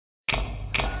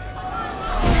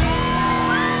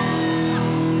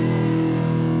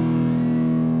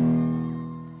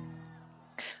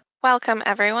Welcome,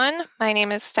 everyone. My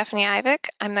name is Stephanie Ivick.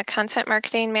 I'm the Content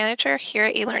Marketing Manager here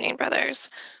at eLearning Brothers.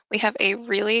 We have a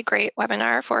really great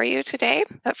webinar for you today,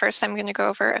 but first I'm going to go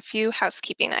over a few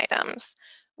housekeeping items.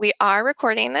 We are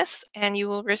recording this, and you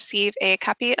will receive a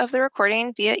copy of the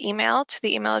recording via email to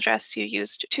the email address you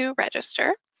used to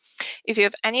register. If you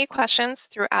have any questions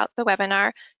throughout the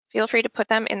webinar, feel free to put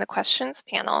them in the questions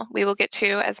panel. We will get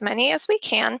to as many as we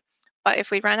can, but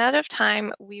if we run out of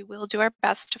time, we will do our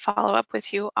best to follow up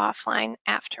with you offline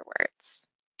afterwards.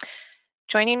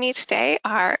 Joining me today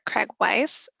are Craig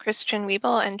Weiss, Christian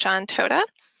Weibell, and Jon Tota.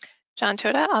 Jon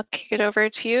Tota, I'll kick it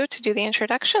over to you to do the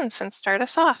introductions and start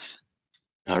us off.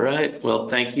 All right. Well,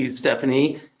 thank you,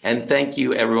 Stephanie, and thank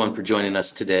you everyone for joining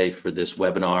us today for this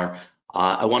webinar.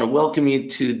 I want to welcome you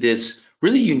to this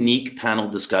really unique panel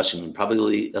discussion,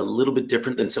 probably a little bit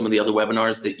different than some of the other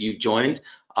webinars that you joined.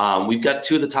 We've got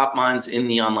two of the top minds in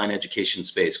the online education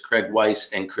space, Craig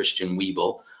Weiss and Christian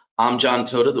Weibell. I'm Jon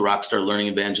Tota, the Rockstar Learning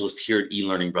Evangelist here at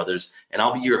eLearning Brothers, and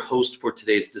I'll be your host for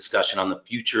today's discussion on the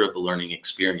future of the learning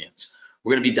experience.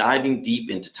 We're going to be diving deep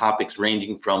into topics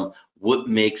ranging from what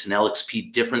makes an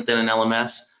LXP different than an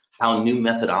LMS, how new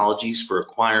methodologies for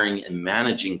acquiring and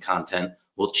managing content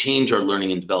will change our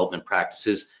learning and development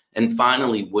practices, and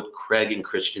finally, what Craig and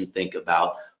Christian think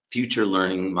about the future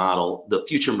learning model,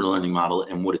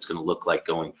 and what it's going to look like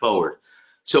going forward.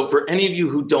 So for any of you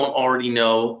who don't already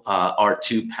know our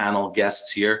two panel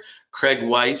guests here, Craig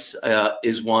Weiss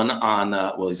is one on,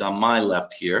 well, he's on my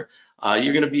left here.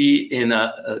 You're going to be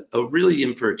really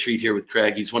in for a treat here with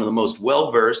Craig. He's one of the most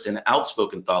well-versed and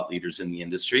outspoken thought leaders in the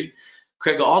industry.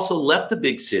 Craig also left the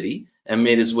big city and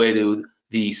made his way to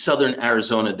the southern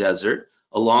Arizona desert,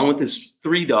 along with his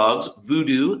three dogs,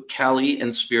 Voodoo, Callie,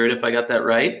 and Spirit, if I got that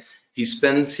right. He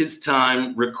spends his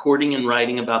time recording and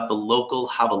writing about the local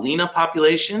javelina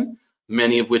population,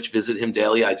 many of which visit him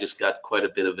daily. I just got quite a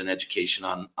bit of an education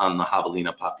on the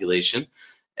javelina population.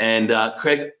 And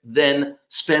Craig then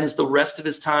spends the rest of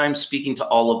his time speaking to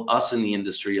all of us in the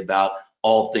industry about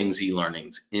all things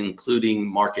e-learning, including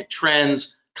market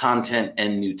trends, content,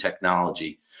 and new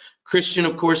technology. Christian,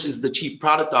 of course, is the Chief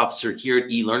Product Officer here at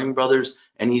eLearning Brothers,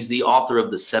 and he's the author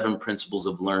of the 7 Principles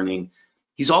of Learning.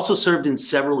 He's also served in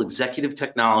several executive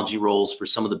technology roles for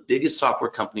some of the biggest software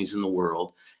companies in the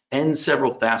world and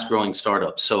several fast-growing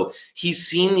startups. So he's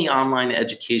seen the online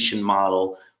education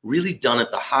model really done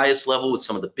at the highest level with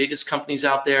some of the biggest companies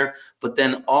out there, but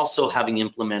then also having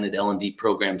implemented L&D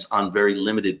programs on very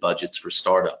limited budgets for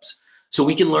startups. So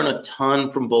we can learn a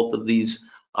ton from both of these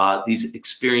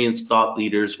experienced thought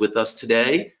leaders with us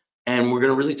today, and we're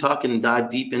going to really talk and dive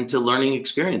deep into learning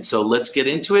experience. So let's get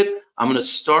into it. I'm going to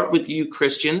start with you,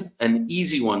 Christian, an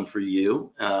easy one for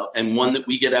you, and one that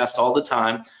we get asked all the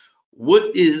time.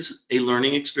 What is a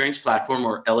learning experience platform,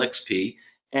 or LXP,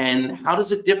 and how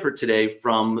does it differ today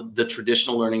from the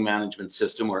traditional learning management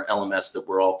system, or LMS, that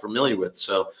we're all familiar with?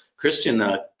 So Christian,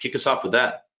 kick us off with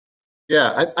that.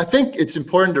 Yeah, I think it's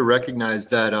important to recognize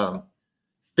that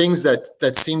things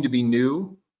that seem to be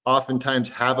new oftentimes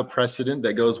have a precedent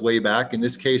that goes way back. In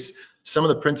this case, some of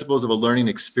the principles of a learning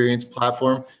experience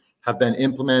platform have been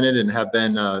implemented and have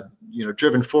been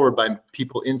driven forward by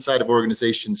people inside of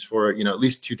organizations for at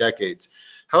least 2 decades.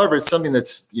 However, it's something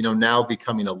that's now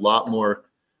becoming a lot more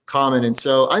common, and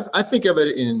so I think of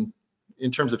it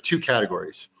in terms of 2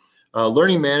 categories.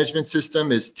 Learning management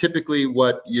system is typically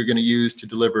what you're going to use to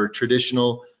deliver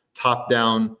traditional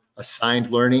top-down assigned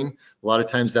learning. A lot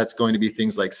of times that's going to be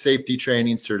things like safety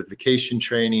training, certification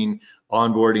training,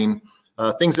 onboarding,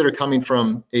 things that are coming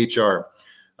from HR.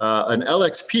 An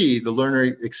LXP, the learner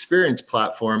experience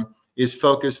platform, is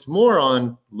focused more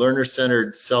on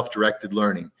learner-centered, self-directed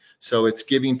learning. So it's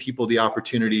giving people the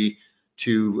opportunity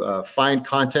to find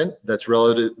content that's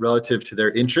relative to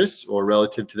their interests or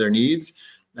relative to their needs,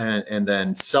 and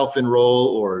then self-enroll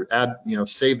or add,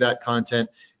 save that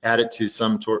content, add it to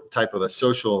some type of a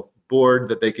social board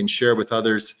that they can share with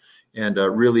others, and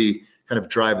really kind of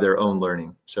drive their own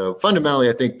learning. So fundamentally,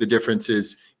 I think the difference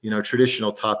is,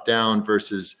 traditional top-down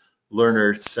versus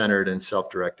learner-centered and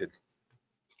self-directed.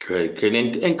 Great.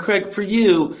 And Craig, for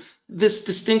you, this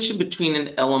distinction between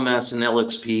an LMS and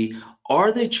LXP,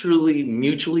 are they truly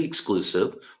mutually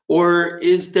exclusive, or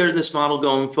is there this model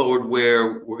going forward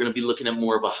where we're going to be looking at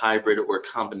more of a hybrid or a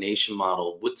combination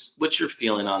model? What's your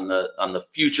feeling on the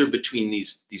future between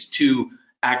these 2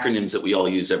 acronyms that we all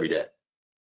use every day?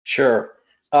 Sure.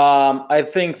 I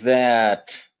think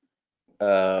that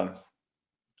at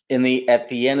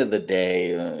the end of the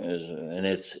day, and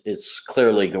it's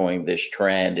clearly going this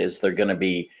trend, is they're going to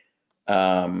be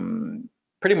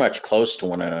pretty much close to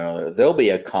one another. There'll be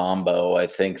a combo. I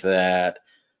think that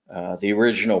The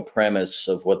original premise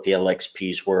of what the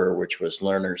LXPs were, which was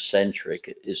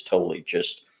learner-centric, is totally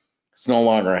just, it's no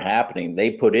longer happening.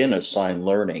 They put in assigned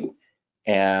learning,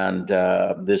 and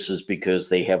this is because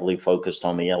they heavily focused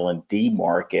on the L&D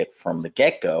market from the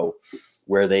get-go,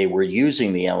 where they were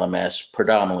using the LMS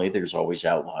predominantly, there's always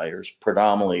outliers,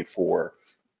 predominantly for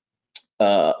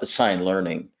assigned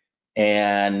learning.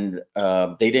 And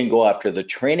they didn't go after the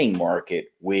training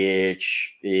market,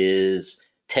 which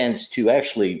tends to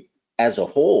actually, as a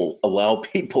whole, allow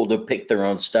people to pick their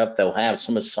own stuff. They'll have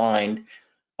some assigned,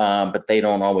 but they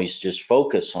don't always just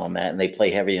focus on that, and they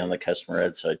play heavy on the customer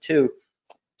ed side too.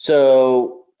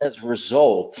 So as a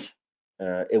result,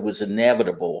 it was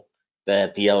inevitable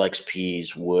that the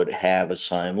LXPs would have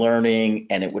assigned learning,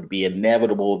 and it would be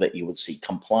inevitable that you would see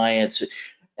compliance.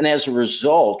 And as a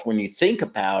result, when you think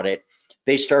about it,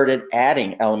 they started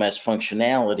adding LMS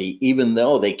functionality, even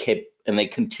though they kept, and they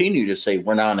continue to say,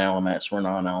 we're not LMS, we're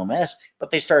not LMS,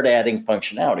 but they started adding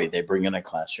functionality. They bring in a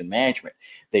classroom management.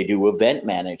 They do event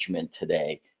management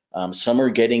today. Some are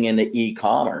getting into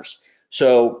e-commerce.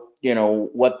 So, you know,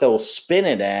 what they'll spin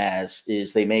it as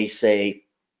is they may say,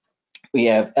 we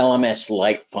have LMS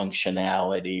light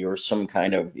functionality or some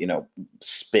kind of, you know,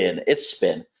 spin. It's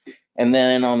spin. And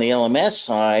then on the LMS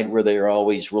side, where they're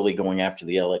always really going after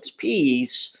the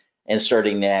LXPs and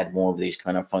starting to add more of these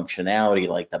kind of functionality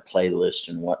like the playlist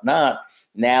and whatnot,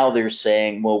 now they're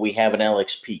saying, well, we have an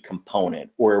LXP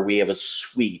component or we have a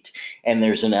suite and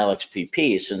there's an LXP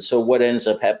piece. And so what ends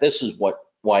up happening, this is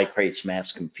why it creates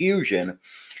mass confusion,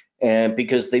 and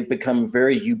because they've become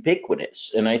very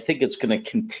ubiquitous. And I think it's going to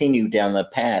continue down the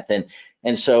path.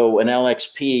 And so an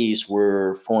LXPs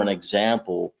were, for an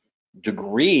example,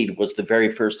 Degreed was the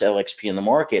very first LXP in the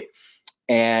market.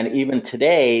 And even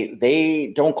today, they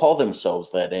don't call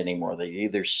themselves that anymore. They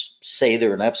either say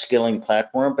they're an upskilling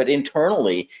platform, but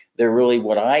internally, they're really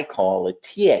what I call a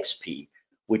TXP,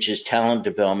 which is talent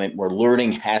development, where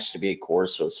learning has to be a core.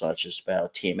 So it's not just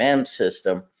about TMM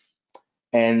system.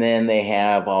 And then they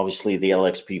have obviously the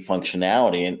LXP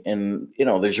functionality. And you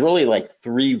know, there's really like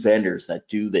 3 vendors that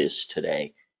do this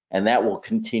today, and that will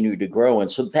continue to grow. And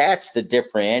so that's the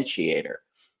differentiator.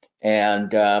 And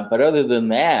but other than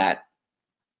that,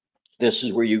 this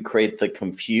is where you create the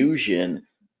confusion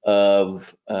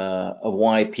of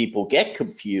why people get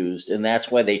confused, and that's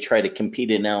why they try to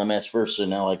compete in LMS versus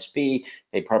an LXP.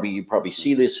 You probably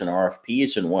see this in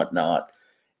RFPs and whatnot.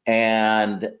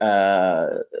 And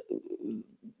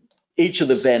each of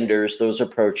the vendors, those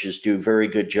approaches do a very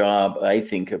good job, I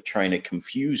think, of trying to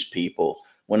confuse people,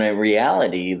 when in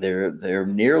reality, they're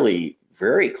nearly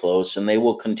very close, and they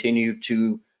will continue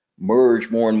to merge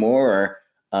more and more,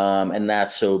 and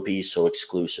not be so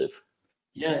exclusive.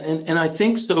 Yeah, and I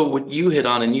think so what you hit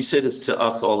on, and you say this to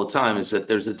us all the time, is that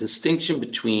there's a distinction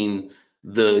between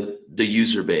the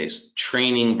user base,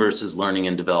 training versus learning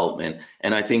and development.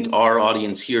 And I think our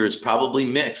audience here is probably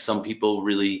mixed. Some people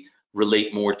really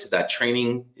relate more to that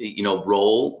training, you know,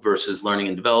 role versus learning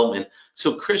and development.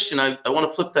 So Christian, I want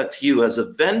to flip that to you. As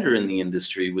a vendor in the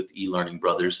industry with eLearning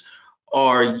Brothers,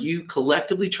 are you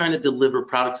collectively trying to deliver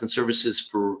products and services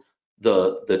for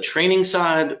the training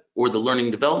side or the learning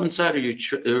and development side,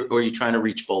 or are you trying to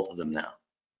reach both of them now?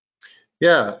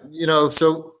 Yeah, you know,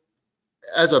 so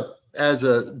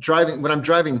when I'm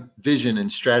driving vision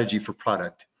and strategy for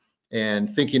product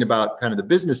and thinking about kind of the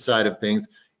business side of things,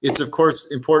 it's of course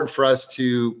important for us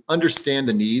to understand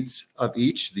the needs of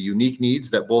each, the unique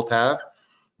needs that both have,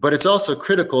 but it's also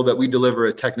critical that we deliver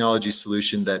a technology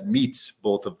solution that meets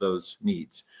both of those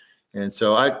needs. And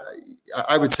so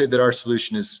I would say that our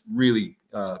solution is really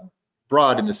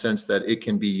broad in the sense that it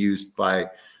can be used by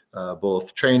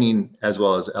both training as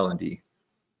well as L&D.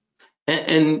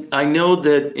 And I know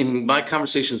that in my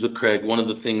conversations with Craig, one of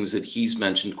the things that he's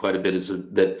mentioned quite a bit is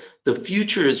that the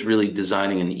future is really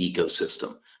designing an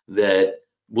ecosystem, that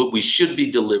what we should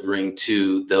be delivering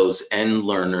to those end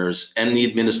learners and the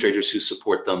administrators who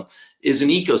support them is an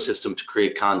ecosystem to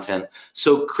create content.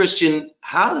 So Christian,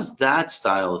 how does that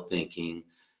style of thinking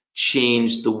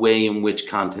change the way in which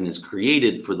content is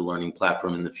created for the learning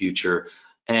platform in the future?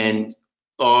 And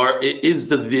is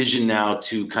the vision now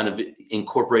to kind of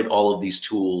incorporate all of these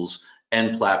tools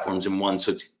and platforms in one,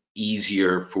 so it's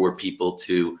easier for people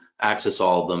to access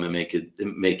all of them and make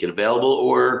it available,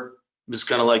 or just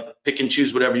kind of like pick and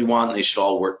choose whatever you want and they should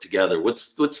all work together?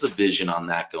 What's the vision on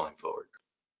that going forward?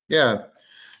 Yeah,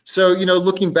 so you know,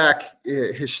 looking back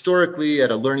historically at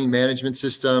a learning management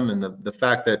system and the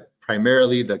fact that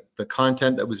primarily the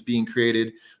content that was being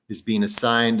created is being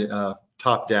assigned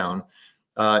top down.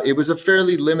 It was a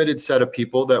fairly limited set of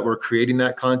people that were creating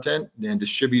that content and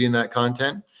distributing that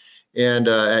content. And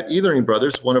at eLearning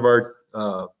Brothers, one of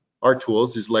our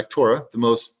tools is Lectora, the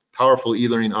most powerful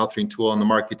e-learning authoring tool on the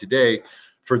market today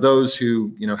for those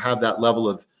who have that level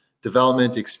of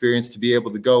development experience to be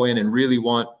able to go in and really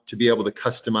want to be able to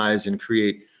customize and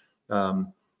create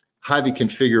highly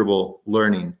configurable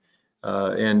learning.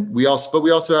 And we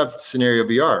also have Scenario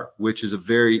VR, which is a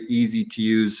very easy to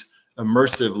use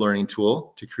immersive learning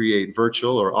tool to create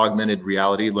virtual or augmented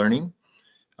reality learning.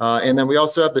 And then we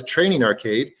also have the Training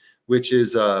Arcade, which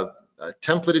is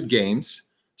templated games.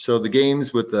 So the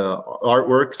games with the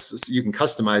artworks, you can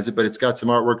customize it, but it's got some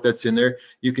artwork that's in there.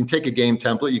 You can take a game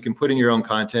template, you can put in your own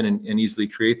content and easily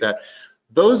create that.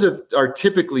 Those are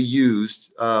typically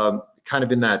used kind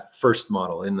of in that first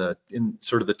model, in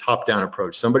sort of the top-down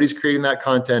approach. Somebody's creating that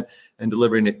content and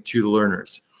delivering it to the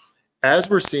learners. As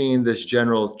we're seeing this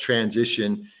general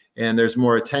transition and there's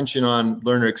more attention on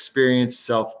learner experience,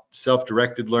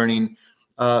 self-directed learning,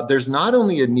 there's not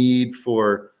only a need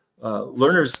for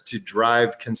learners to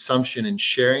drive consumption and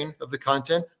sharing of the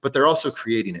content, but they're also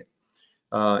creating it.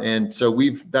 And so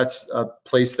that's a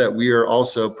place that we are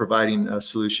also providing a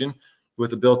solution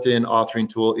with a built-in authoring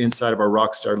tool inside of our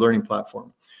Rockstar Learning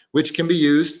platform, which can be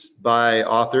used by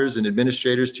authors and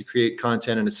administrators to create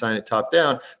content and assign it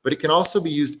top-down, but it can also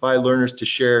be used by learners to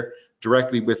share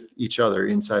directly with each other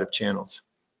inside of channels.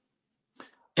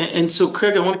 And so,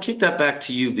 Craig, I want to kick that back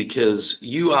to you because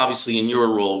you obviously, in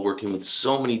your role, working with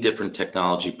so many different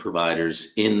technology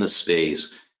providers in the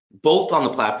space, both on the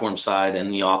platform side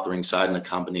and the authoring side, and a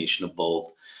combination of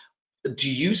both.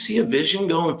 Do you see a vision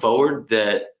going forward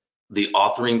that the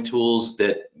authoring tools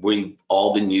that we've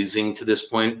all been using to this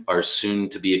point are soon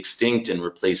to be extinct and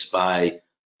replaced by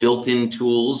built-in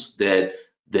tools that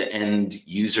the end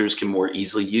users can more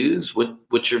easily use?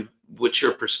 What's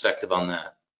your perspective on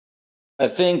that? I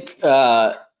think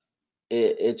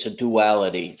it's a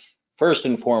duality. First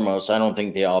and foremost, I don't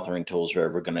think the authoring tools are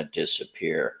ever going to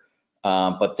disappear,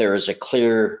 but there is a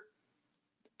clear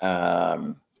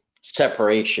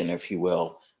separation, if you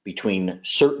will, between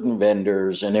certain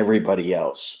vendors and everybody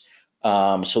else.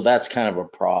 So that's kind of a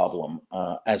problem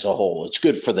as a whole. It's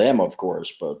good for them, of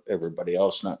course, but everybody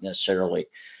else not necessarily.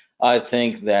 I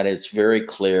think that it's very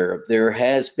clear. There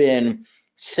has been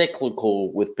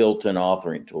cyclical with built-in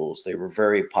authoring tools. They were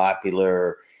very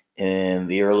popular in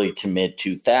the early to mid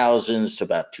 2000s to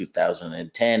about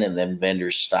 2010, and then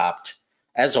vendors stopped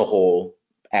as a whole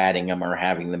adding them or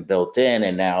having them built in,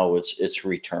 and now it's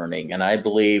returning. And I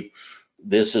believe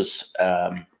this is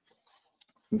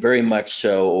very much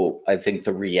so, I think,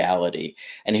 the reality.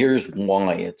 And here's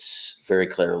why it's very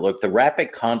clear. Look, the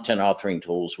rapid content authoring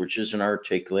tools, which is an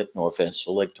articulate, no offense to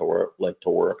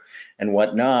Lectora and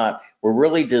whatnot, were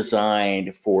really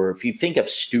designed for, if you think of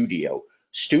Studio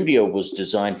was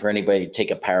designed for anybody to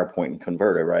take a PowerPoint and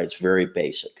convert it, right? It's very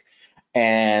basic.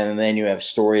 And then you have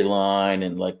Storyline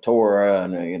and Lectora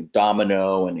and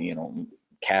Domino and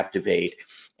Captivate.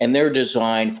 And they're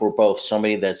designed for both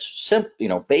somebody that's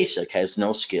simple, basic, has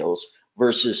no skills,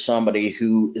 versus somebody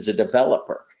who is a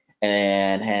developer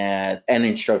and has an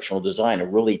instructional designer,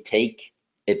 really take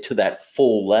it to that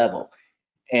full level.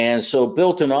 And so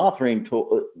built-in authoring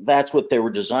tool, that's what they were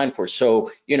designed for.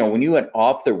 So, when you had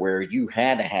authorware, you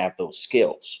had to have those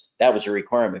skills. That was a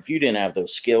requirement. If you didn't have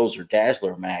those skills or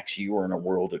Dazzler Max, you were in a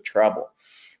world of trouble.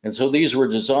 And so these were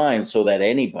designed so that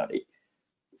anybody,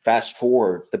 fast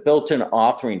forward, the built-in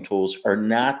authoring tools are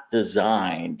not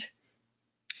designed,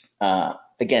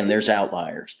 again, there's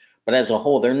outliers, but as a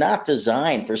whole, they're not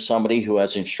designed for somebody who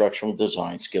has instructional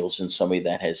design skills and somebody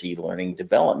that has e-learning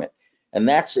development. And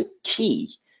that's a key.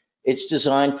 It's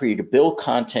designed for you to build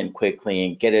content quickly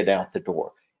and get it out the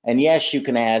door. And yes, you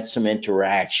can add some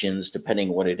interactions depending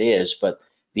what it is, but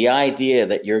the idea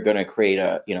that you're going to create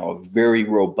a very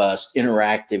robust,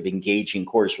 interactive, engaging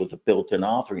course with a built-in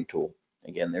authoring tool,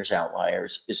 again, there's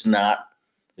outliers, it's not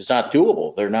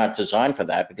doable. They're not designed for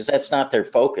that because that's not their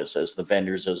focus as the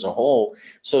vendors as a whole.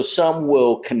 So some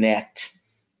will connect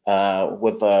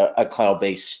with a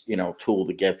cloud-based tool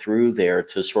to get through there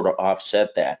to sort of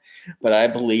offset that. But I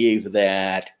believe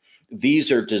that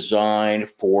these are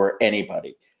designed for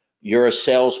anybody. You're a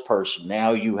salesperson,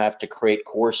 now you have to create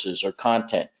courses or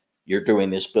content. You're doing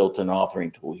this built-in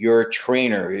authoring tool. You're a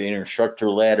trainer, an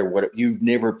instructor-led, or what you've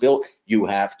never built, you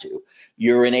have to.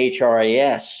 You're in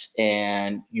HRIS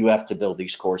and you have to build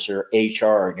these courses, or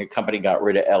HR, and your company got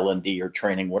rid of L&D or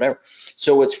training, whatever.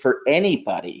 So it's for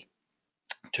anybody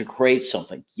to create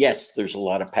something. Yes, there's a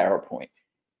lot of PowerPoint.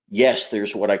 Yes,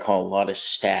 there's what I call a lot of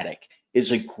static.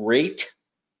 Is it great?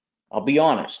 I'll be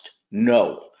honest,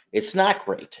 no, it's not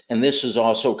great. And this is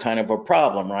also kind of a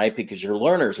problem, right? Because your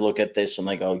learners look at this and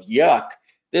they go, yuck,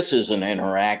 This isn't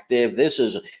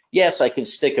interactive. Yes, I can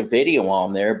stick a video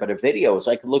on there, but a video is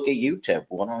I can look at YouTube.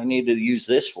 What do I need to use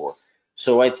this for?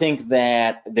 So I think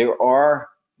that there are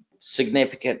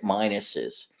significant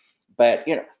minuses, but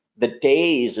the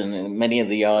days, and in many of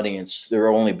the audience, there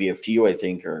will only be a few, I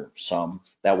think, or some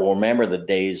that will remember the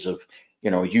days of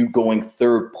you going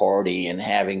third party and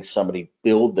having somebody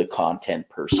build the content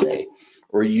per se,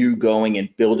 or you going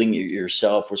and building it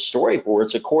yourself with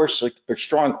storyboards. A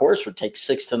strong course would take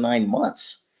 6 to 9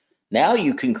 months. Now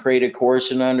you can create a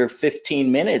course in under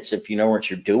 15 minutes if you know what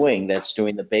you're doing, that's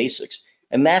doing the basics.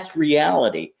 And that's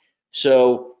reality.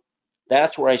 So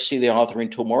that's where I see the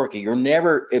authoring tool market.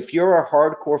 If you're a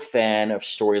hardcore fan of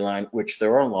Storyline, which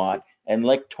there are a lot, and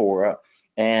Lectora,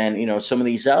 and some of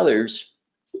these others,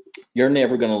 you're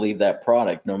never going to leave that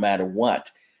product no matter what.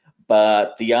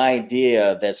 But the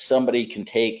idea that somebody can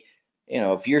take,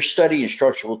 if you're studying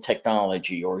instructional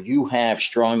technology, or you have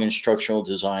strong instructional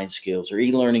design skills or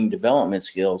e-learning development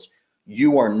skills,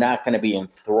 you are not going to be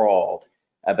enthralled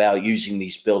about using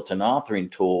these built-in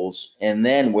authoring tools. And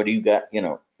then what do you got,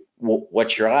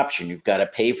 what's your option? You've got to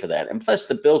pay for that. And plus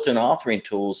the built-in authoring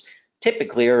tools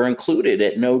typically are included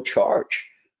at no charge.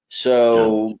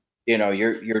 So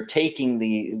you're taking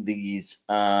these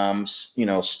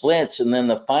splits. And then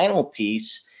the final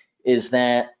piece is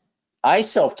that I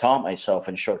self-taught myself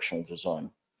instructional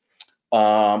design.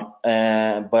 But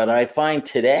I find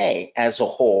today as a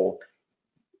whole,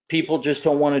 people just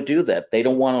don't want to do that. They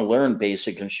don't want to learn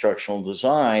basic instructional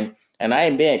design. And I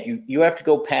admit, you have to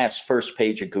go past first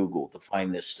page of Google to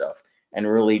find this stuff and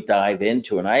really dive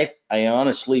into it. And I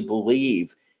honestly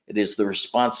believe it is the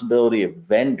responsibility of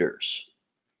vendors,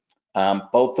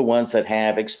 both the ones that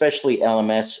have, especially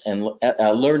LMS and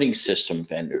learning system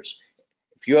vendors.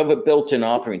 If you have a built-in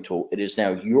authoring tool, it is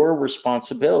now your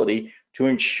responsibility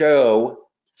to show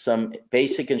some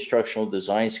basic instructional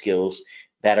design skills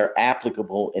that are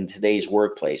applicable in today's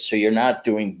workplace. So you're not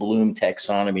doing Bloom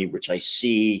taxonomy, which I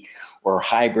see, or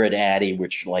hybrid ADDIE,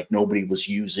 which like nobody was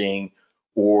using,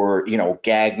 or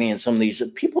GAGNI and some of these.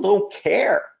 People don't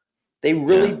care. They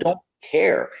really don't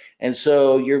care. And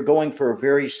so you're going for a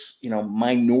very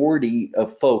minority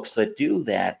of folks that do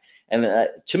that. And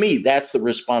to me, that's the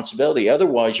responsibility.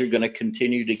 Otherwise, you're going to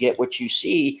continue to get what you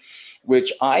see,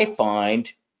 which I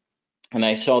find, and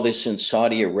I saw this in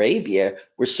Saudi Arabia,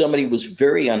 where somebody was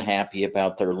very unhappy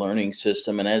about their learning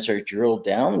system. And as I drilled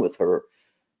down with her,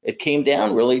 it came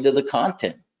down really to the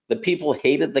content. The people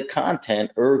hated the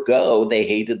content, ergo, they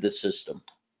hated the system.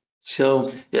 So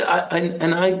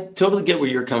I totally get where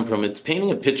you're coming from. It's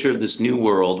painting a picture of this new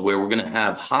world where we're going to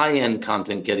have high-end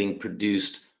content getting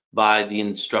produced by the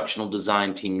instructional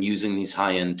design team using these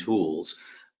high-end tools.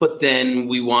 But then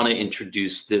we want to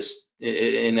introduce this,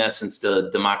 in essence, the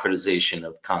democratization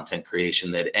of content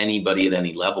creation, that anybody at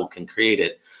any level can create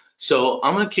it. So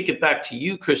I'm going to kick it back to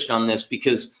you, Christian, on this,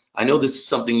 because I know this is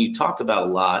something you talk about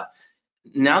a lot.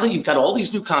 Now that you've got all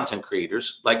these new content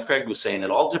creators, like Craig was saying,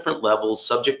 at all different levels,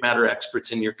 subject matter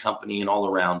experts in your company and all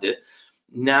around it,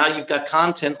 now you've got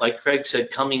content, like Craig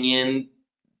said, coming in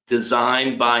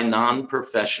designed by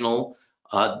non-professional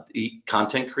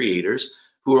content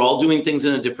creators who are all doing things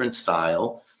in a different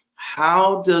style.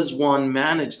 How does one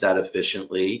manage that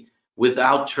efficiently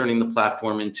without turning the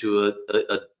platform into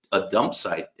a dump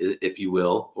site, if you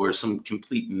will, or some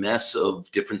complete mess of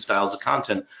different styles of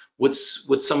content? What's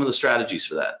some of the strategies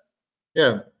for that?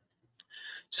 Yeah.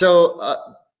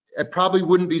 So it probably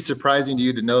wouldn't be surprising to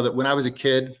you to know that when I was a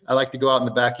kid, I liked to go out in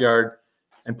the backyard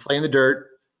and play in the dirt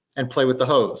and play with the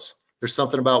hose. There's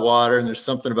something about water and there's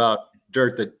something about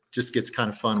dirt that just gets kind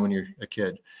of fun when you're a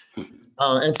kid.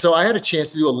 And so I had a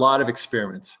chance to do a lot of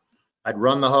experiments. I'd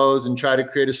run the hose and try to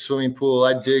create a swimming pool.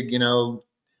 I'd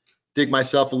dig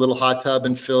myself a little hot tub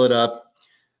and fill it up.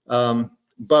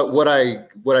 But what I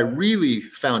really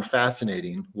found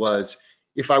fascinating was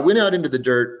if I went out into the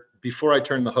dirt before I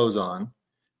turned the hose on,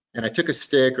 and I took a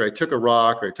stick or I took a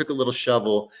rock or I took a little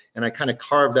shovel and I kind of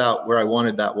carved out where I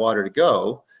wanted that water to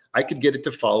go, I could get it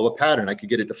to follow a pattern. I could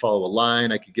get it to follow a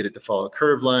line. I could get it to follow a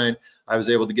curved line. I was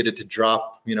able to get it to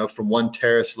drop, from one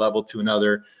terrace level to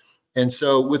another. And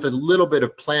so with a little bit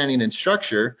of planning and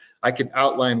structure, I could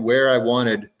outline where I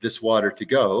wanted this water to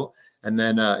go and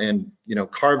then,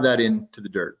 carve that into the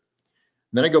dirt.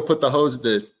 And then I go put the hose at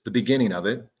the beginning of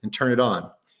it and turn it on.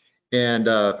 And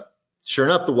sure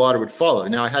enough, the water would follow.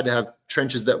 Now I had to have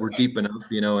trenches that were deep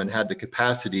enough, and had the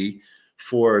capacity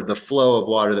for the flow of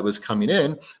water that was coming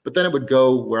in, but then it would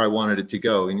go where I wanted it to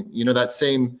go. And that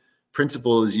same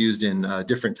principle is used in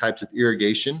different types of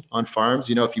irrigation on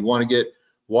farms. If you want to get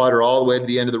water all the way to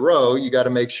the end of the row, you got to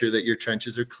make sure that your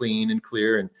trenches are clean and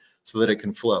clear and so that it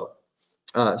can flow.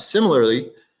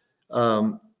 Similarly,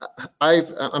 I'm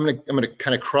gonna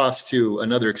kind of cross to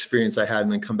another experience I had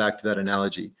and then come back to that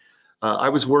analogy. I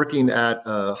was working at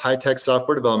a high-tech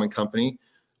software development company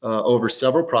over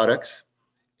several products,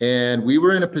 and we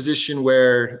were in a position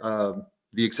where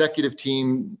the executive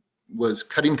team was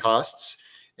cutting costs,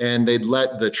 and they'd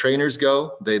let the trainers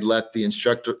go, they'd let the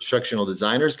instructional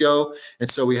designers go, and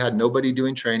so we had nobody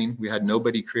doing training, we had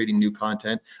nobody creating new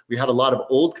content, we had a lot of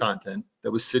old content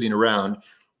that was sitting around,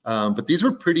 but these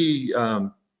were pretty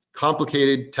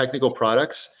complicated technical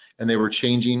products, and they were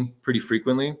changing pretty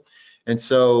frequently, and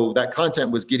so that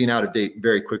content was getting out of date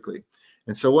very quickly.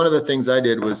 And so one of the things I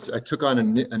did was I took on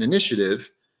an initiative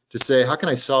to say, how can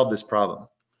I solve this problem?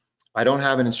 I don't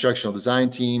have an instructional design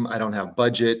team, I don't have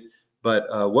budget,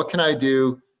 but what can I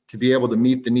do to be able to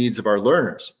meet the needs of our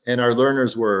learners? And our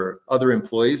learners were other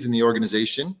employees in the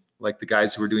organization, like the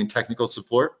guys who were doing technical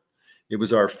support. It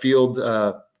was our field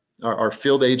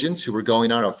agents who were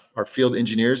going out, our field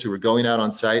engineers who were going out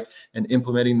on site and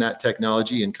implementing that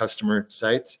technology in customer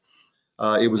sites.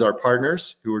 It was our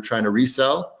partners who were trying to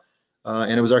resell,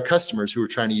 and it was our customers who were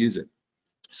trying to use it.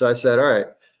 So I said, all right,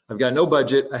 I've got no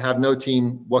budget, I have no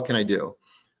team, what can I do?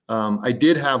 I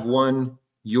did have one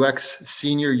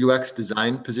senior UX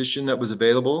design position that was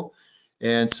available.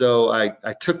 And so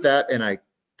I took that and I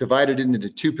divided it into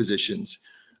two positions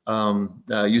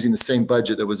using the same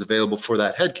budget that was available for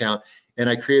that headcount. And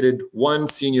I created one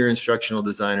senior instructional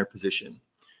designer position.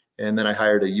 And then I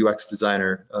hired a UX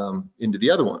designer into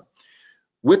the other one.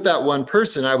 With that one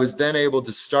person, I was then able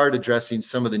to start addressing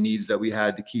some of the needs that we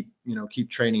had to keep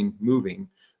training moving,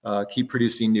 keep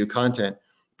producing new content.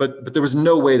 But there was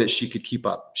no way that she could keep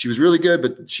up. She was really good,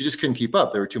 but she just couldn't keep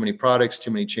up. There were too many products,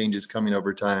 too many changes coming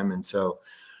over time. And so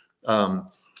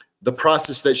the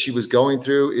process that she was going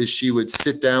through is she would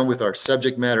sit down with our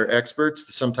subject matter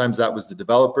experts. Sometimes that was the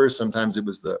developer, sometimes it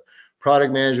was the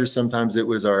product manager, sometimes it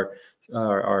was our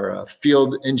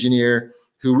field engineer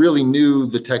who really knew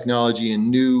the technology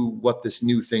and knew what this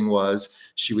new thing was.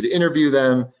 She would interview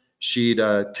them. She'd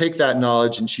take that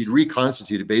knowledge and she'd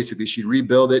reconstitute it. Basically, she'd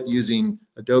rebuild it using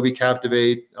Adobe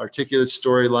Captivate, Articulate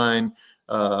Storyline,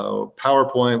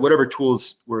 PowerPoint, whatever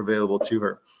tools were available to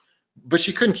her. But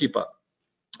she couldn't keep up.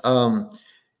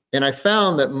 And I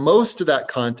found that most of that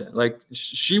content, like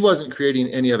she wasn't creating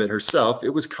any of it herself,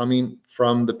 it was coming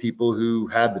from the people who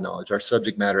had the knowledge, our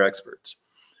subject matter experts.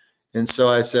 And so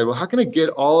I said, well, how can I get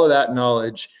all of that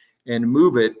knowledge and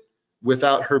move it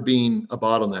without her being a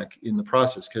bottleneck in the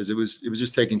process? Because it was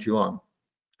just taking too long.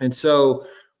 And so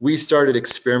we started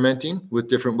experimenting with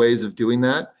different ways of doing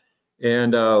that.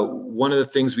 And one of the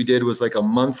things we did was like a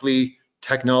monthly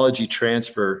technology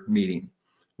transfer meeting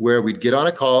where we'd get on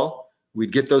a call,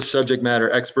 we'd get those subject matter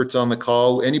experts on the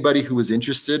call. Anybody who was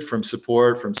interested from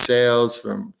support, from sales,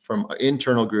 from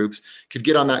internal groups could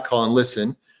get on that call and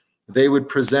listen. They would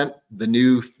present the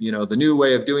new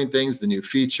way of doing things, the new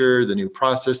feature, the new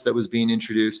process that was being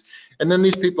introduced. And then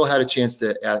these people had a chance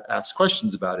to ask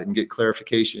questions about it and get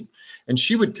clarification. And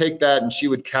she would take that and she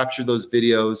would capture those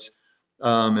videos.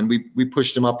 And we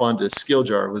pushed them up onto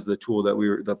SkillJar, was the tool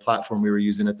that the platform we were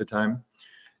using at the time.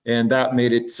 And that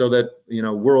made it so that,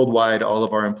 worldwide, all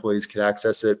of our employees could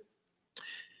access it.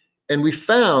 And we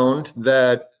found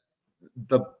that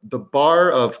the bar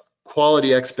of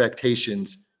quality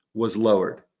expectations was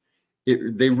lowered.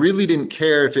 They really didn't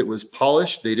care if it was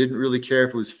polished. They didn't really care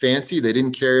if it was fancy. They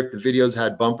didn't care if the videos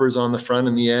had bumpers on the front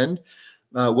and the end.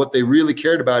 What they really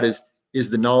cared about is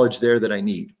the knowledge there that I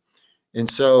need. And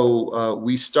so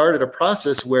we started a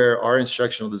process where our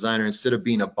instructional designer, instead of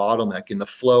being a bottleneck in the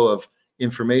flow of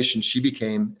information, she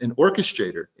became an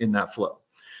orchestrator in that flow.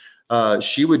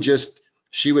 She would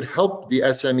help the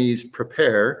SMEs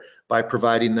prepare by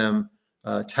providing them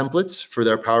templates for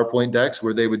their PowerPoint decks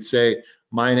where they would say,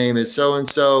 my name is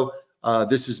so-and-so,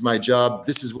 this is my job,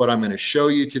 this is what I'm going to show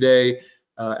you today.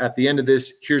 At the end of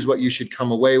this, here's what you should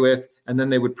come away with, and then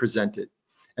they would present it.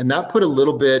 And that put a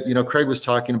little bit, Craig was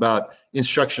talking about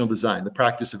instructional design, the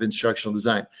practice of instructional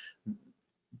design.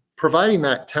 Providing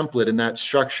that template and that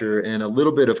structure and a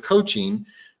little bit of coaching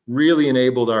really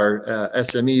enabled our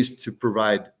SMEs to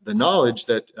provide the knowledge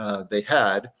that they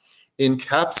had,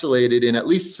 encapsulated in at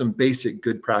least some basic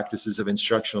good practices of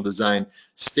instructional design,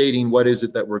 stating what is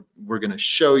it that we're going to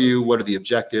show you, what are the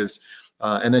objectives,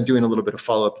 and then doing a little bit of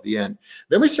follow-up at the end.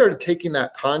 Then we started taking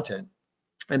that content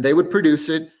and they would produce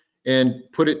it and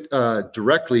put it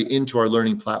directly into our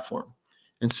learning platform.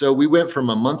 And so we went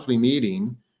from a monthly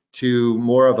meeting to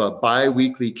more of a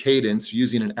bi-weekly cadence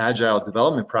using an agile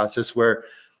development process where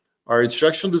our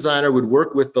instructional designer would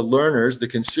work with the learners, the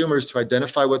consumers, to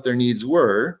identify what their needs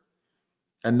were.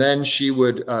 And then she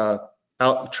would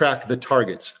track the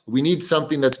targets. We need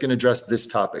something that's going to address this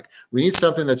topic. We need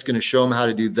something that's going to show them how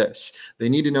to do this. They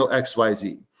need to know X, Y,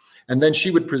 Z. And then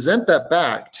she would present that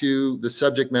back to the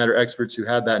subject matter experts who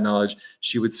had that knowledge.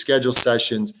 She would schedule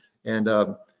sessions, and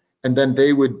then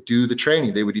they would do the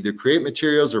training. They would either create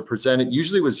materials or present it.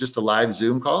 Usually it was just a live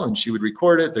Zoom call, and she would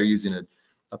record it. They're using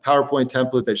a PowerPoint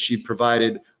template that she'd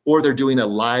provided, or they're doing a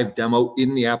live demo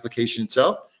in the application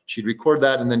itself. She'd record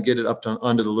that and then get it up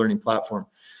onto the learning platform.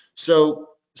 So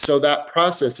that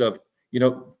process of,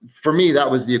 for me, that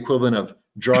was the equivalent of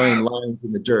drawing lines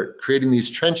in the dirt, creating these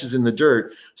trenches in the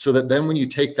dirt, so that then when you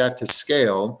take that to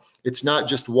scale, it's not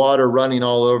just water running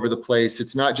all over the place.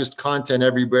 It's not just content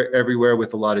everywhere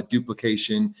with a lot of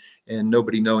duplication and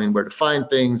nobody knowing where to find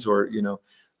things, or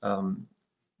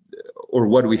or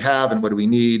what do we have and what do we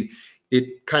need.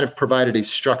 It kind of provided a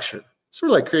structure, sort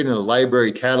of like creating a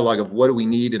library catalog of what do we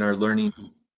need in our learning,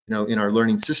 in our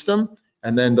learning system.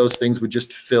 And then those things would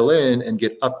just fill in and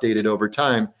get updated over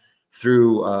time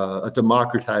through a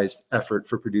democratized effort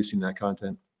for producing that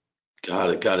content. Got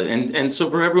it. And so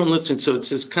for everyone listening, so it's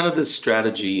this kind of this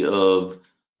strategy of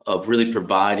really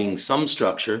providing some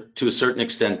structure, to a certain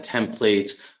extent,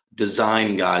 templates,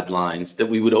 design guidelines that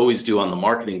we would always do on the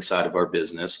marketing side of our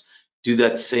business. Do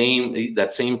that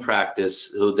same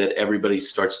practice so that everybody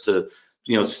starts to,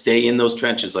 stay in those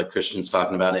trenches like Christian's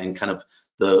talking about it, and kind of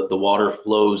the water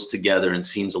flows together and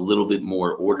seems a little bit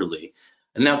more orderly.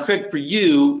 And now, Craig, for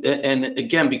you, and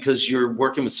again, because you're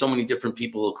working with so many different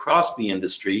people across the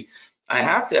industry, I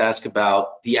have to ask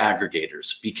about the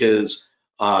aggregators, because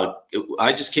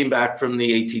I just came back from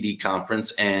the ATD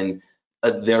conference, and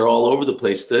they're all over the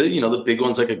place. The big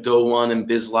ones like a Go1 and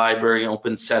Biz Library,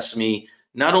 Open Sesame.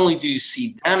 Not only do you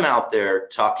see them out there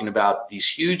talking about these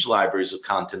huge libraries of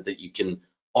content that you can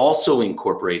also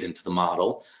incorporate into the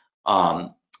model,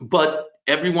 but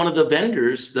every one of the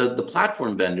vendors, the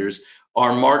platform vendors,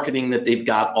 are marketing that they've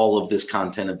got all of this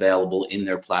content available in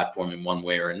their platform in one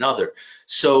way or another.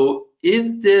 So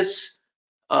is this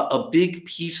a big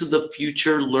piece of the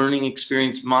future learning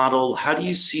experience model? How do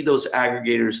you see those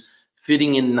aggregators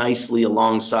fitting in nicely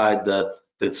alongside the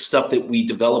stuff that we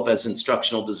develop as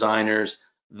instructional designers,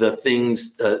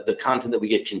 the content that we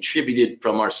get contributed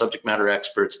from our subject matter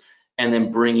experts, and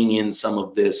then bringing in some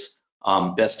of this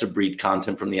best of breed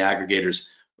content from the aggregators?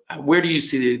 Where do you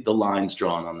see the lines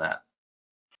drawn on that?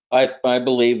 I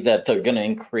believe that they're going to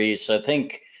increase. I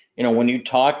think, when you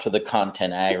talk to the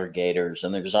content aggregators,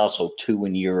 and there's also 2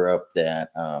 in Europe that,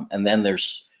 and then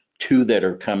there's 2 that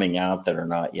are coming out that are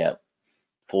not yet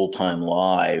full-time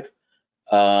live,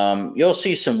 you'll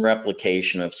see some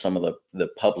replication of some of the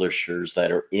publishers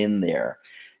that are in there.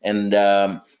 And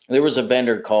there was a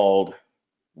vendor called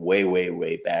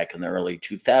way back in the early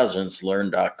 2000s,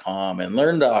 Learn.com, and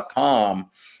Learn.com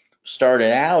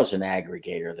started out as an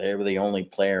aggregator. They were the only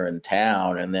player in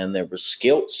town, and then there was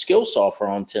Skillsoft, for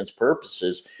all intents and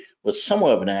purposes, was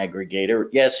somewhat of an aggregator.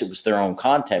 Yes, it was their own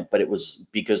content, but it was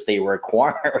because they were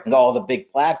acquiring all the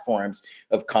big platforms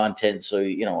of content, so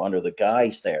under the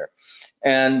guise there.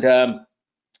 And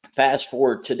fast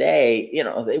forward today,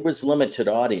 it was limited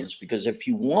audience, because if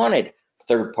you wanted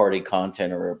third-party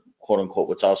content, or quote unquote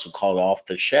what's also called off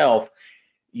the shelf,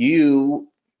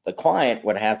 the client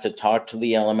would have to talk to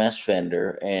the LMS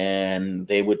vendor, and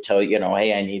they would tell you,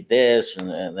 hey, I need this,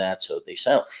 and that's what they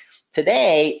sell.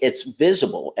 Today, it's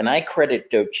visible, and I credit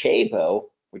Docebo,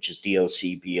 which is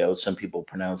D-O-C-B-O. Some people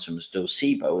pronounce them as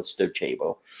Docebo. It's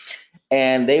Docebo.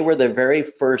 And they were the very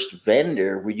first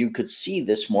vendor where you could see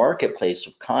this marketplace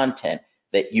of content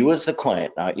that you as the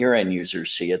client, not your end user,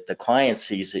 see it. The client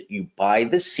sees it. You buy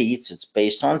the seats. It's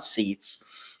based on seats,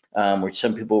 which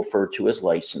some people refer to as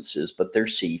licenses, but they're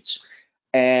seats.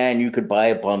 And you could buy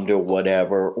a bundle,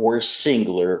 whatever, or a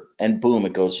singular, and boom,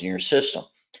 it goes in your system.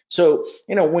 So,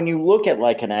 when you look at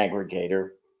like an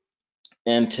aggregator,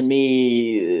 and to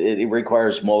me, it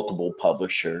requires multiple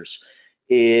publishers,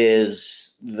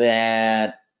 is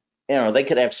that, they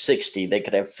could have 60, they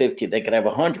could have 50, they could have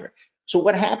 100. So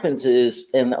what happens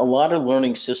is, and a lot of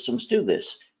learning systems do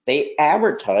this, they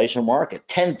advertise or market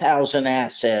 10,000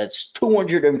 assets,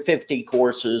 250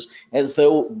 courses, as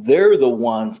though they're the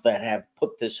ones that have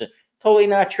put this in. Totally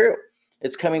not true.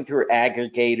 It's coming through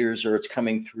aggregators, or it's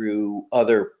coming through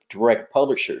other direct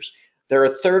publishers. There are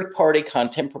third-party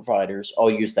content providers,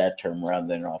 I'll use that term rather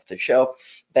than off the shelf,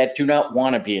 that do not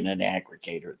want to be in an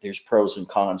aggregator. There's pros and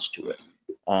cons to it,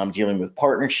 dealing with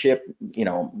partnership,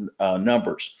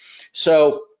 numbers.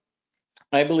 So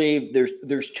I believe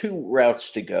there's 2 routes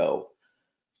to go.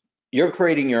 You're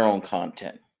creating your own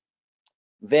content,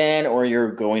 then, or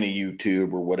you're going to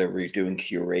YouTube or whatever you're doing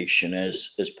curation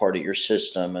as part of your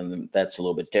system, and that's a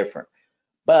little bit different.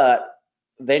 But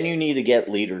then you need to get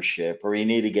leadership, or you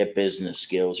need to get business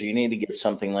skills, or you need to get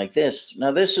something like this.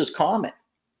 Now, this is common.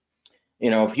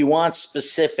 If you want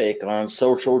specific on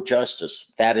social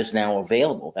justice, that is now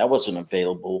available. That wasn't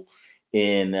available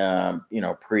in,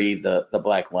 pre the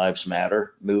Black Lives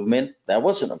Matter movement. That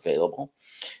wasn't available.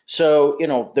 So,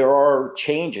 there are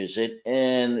changes,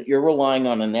 and you're relying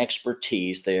on an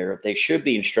expertise there. They should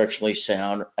be instructionally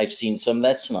sound. I've seen some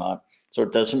that's not, so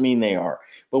it doesn't mean they are.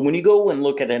 But when you go and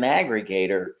look at an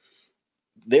aggregator,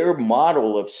 their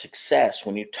model of success,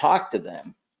 when you talk to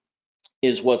them,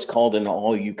 is what's called an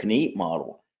all-you-can-eat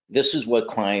model. This is what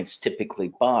clients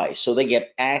typically buy. So they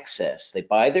get access. They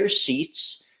buy their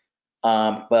seats,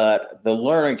 but the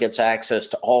learner gets access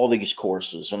to all these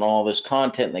courses and all this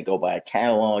content, and they go buy a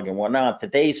catalog and whatnot. The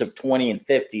days of 20 and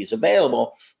 50 is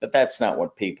available, but that's not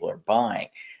what people are buying.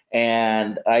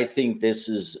 And I think this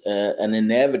is an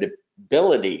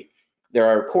inevitability. There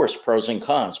are, of course, pros and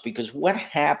cons, because what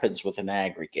happens with an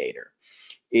aggregator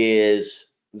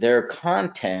is their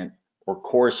content or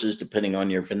courses, depending on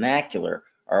your vernacular,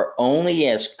 are only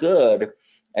as good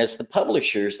as the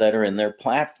publishers that are in their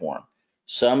platform.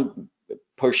 Some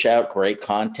push out great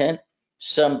content,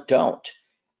 some don't.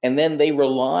 And then they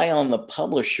rely on the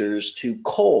publishers to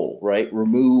cull, right?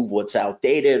 Remove what's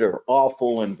outdated or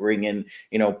awful and bring in,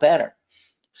 better.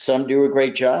 Some do a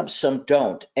great job, some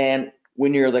don't. And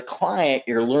when you're the client,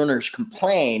 your learners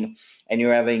complain, and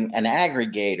you're having an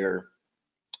aggregator,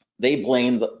 they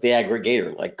blame the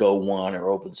aggregator, like Go1 or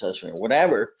Open Sesame or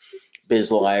whatever,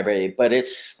 BizLibrary, but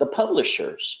it's the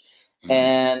publishers.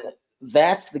 And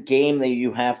that's the game that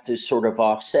you have to sort of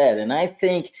offset. And I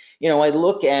think, I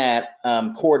look at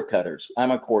cord cutters. I'm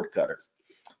a cord cutter.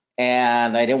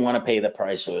 And I didn't want to pay the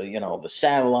price of, the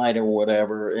satellite or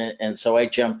whatever. And so I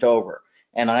jumped over.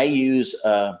 And I use,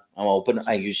 I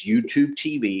use YouTube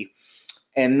TV.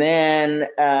 And then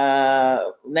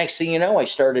next thing you know, I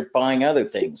started buying other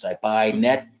things. I buy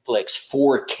Netflix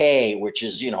 4K, which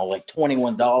is, like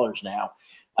 $21 now.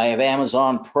 I have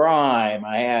Amazon Prime.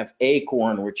 I have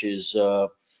Acorn, which is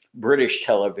British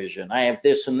television. I have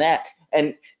this and that.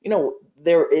 And,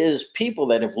 there is people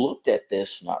that have looked at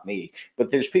this, not me,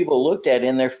 but there's people looked at it,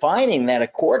 and they're finding that a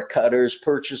cord cutter is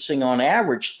purchasing on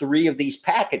average 3 of these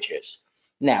packages.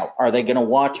 Now, are they going to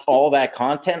watch all that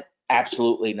content?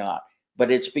 Absolutely not.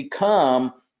 But it's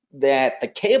become that the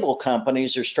cable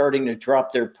companies are starting to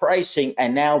drop their pricing,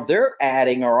 and now they're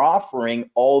adding or offering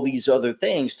all these other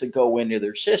things to go into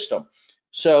their system.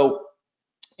 So,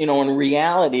 in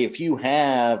reality, if you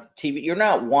have TV, you're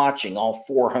not watching all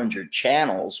 400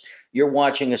 channels, you're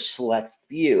watching a select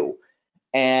few.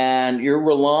 And you're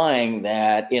relying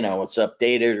that, it's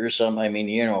updated or something. I mean,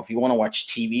 if you want to watch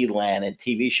TV Land and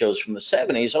TV shows from the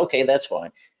 70s, okay, that's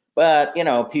fine. But,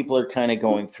 people are kind of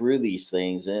going through these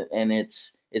things, and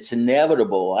it's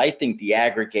inevitable. I think the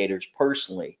aggregators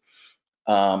personally,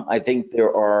 I think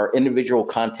there are individual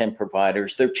content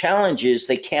providers. Their challenge is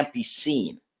they can't be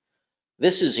seen.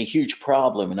 This is a huge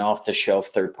problem in off-the-shelf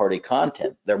third-party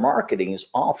content. Their marketing is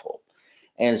awful.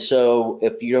 And so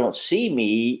if you don't see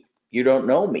me, you don't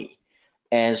know me.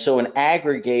 And so an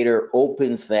aggregator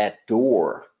opens that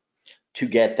door to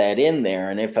get that in there.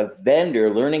 And if a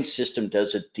vendor learning system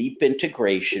does a deep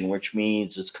integration, which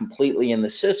means it's completely in the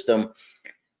system,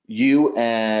 you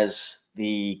as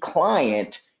the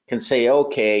client can say,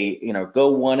 okay,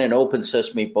 Go1 and Open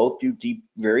Sesame both do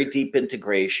very deep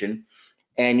integration,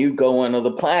 and you go into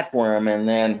the platform, and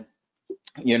then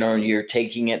you're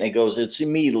taking it, and it's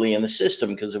immediately in the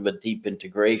system because of a deep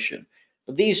integration.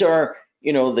 But these are,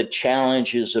 the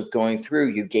challenges of going through.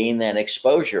 You gain that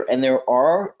exposure, and there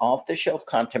are off-the-shelf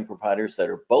content providers that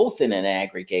are both in an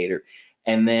aggregator,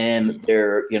 and then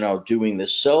they're, doing the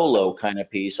solo kind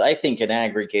of piece. I think an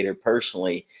aggregator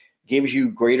personally gives you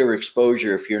greater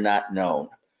exposure if you're not known.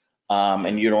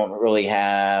 And you don't really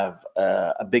have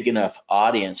a big enough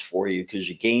audience for you, because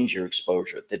you gained your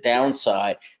exposure. The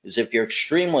downside is if you're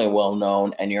extremely well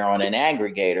known and you're on an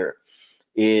aggregator,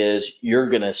 is you're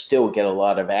going to still get a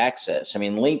lot of access. I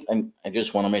mean, I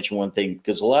just want to mention one thing,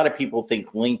 because a lot of people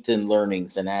think LinkedIn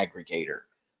Learning's an aggregator.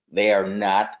 They are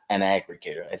not an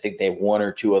aggregator. I think they have 1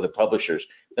 or 2 other publishers.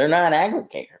 They're not an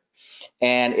aggregator.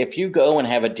 And if you go and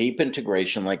have a deep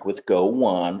integration like with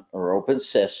Go1 or Open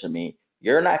Sesame,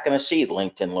 you're not going to see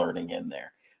LinkedIn Learning in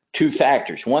there. 2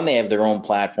 factors. One, they have their own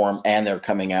platform, and they're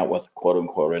coming out with quote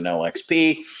unquote an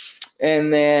LXP.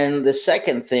 And then the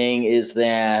second thing is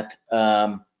that,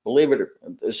 believe it or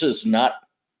not, this is not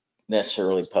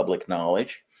necessarily public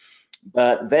knowledge,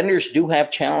 but vendors do have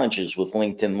challenges with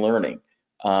LinkedIn Learning.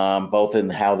 both in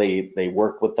how they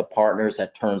work with the partners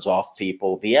that turns off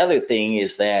people. The other thing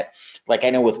is that, like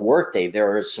I know with Workday,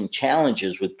 there are some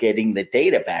challenges with getting the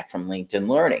data back from LinkedIn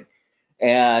Learning.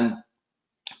 And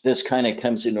this kind of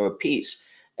comes into a piece.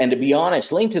 And to be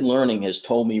honest, LinkedIn Learning has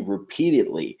told me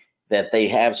repeatedly that they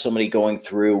have somebody going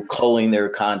through, culling their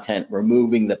content,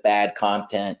 removing the bad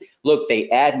content. Look, they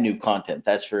add new content,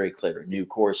 that's very clear, new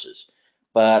courses.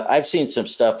 But I've seen some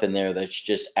stuff in there that's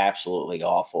just absolutely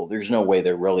awful. There's no way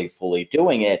they're really fully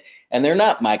doing it. And they're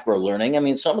not micro learning. I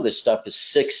mean, some of this stuff is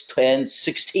 6, 10,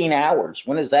 16 hours.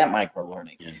 When is that micro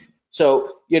learning? Yeah.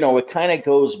 So, you know, it kind of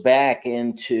goes back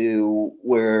into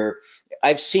where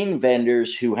I've seen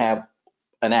vendors who have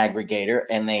an aggregator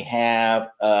and they have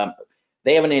an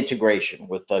integration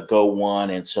with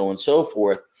Go1 and so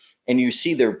forth. And you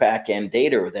see their back end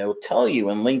data, they'll tell you,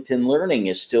 and LinkedIn Learning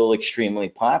is still extremely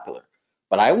popular.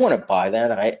 But I want to buy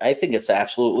that. I think it's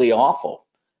absolutely awful.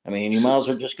 I mean, you might as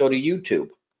well just go to YouTube.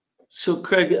 So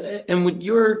Craig,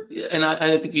 and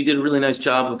I think you did a really nice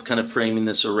job of kind of framing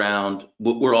this around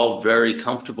what we're all very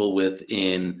comfortable with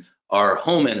in our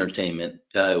home entertainment,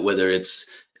 whether it's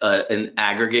an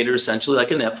aggregator, essentially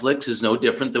like a Netflix, is no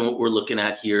different than what we're looking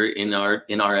at here in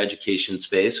our education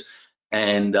space,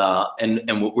 and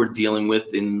what we're dealing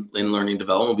with in learning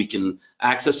development. We can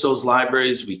access those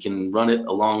libraries, we can run it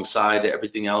alongside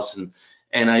everything else,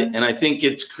 and I think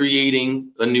it's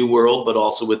creating a new world, but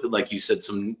also with it, like you said,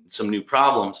 some new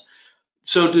problems.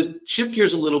 So to shift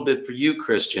gears a little bit for you,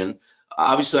 Christian,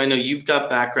 obviously I know you've got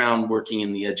background working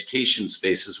in the education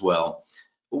space as well.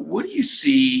 What do you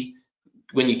see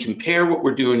when you compare what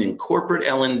we're doing in corporate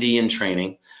L&D and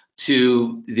training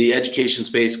to the education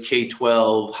space,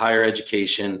 K-12, higher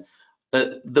education,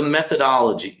 the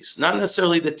methodologies, not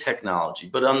necessarily the technology,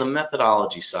 but on the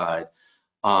methodology side?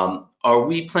 Are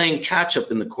we playing catch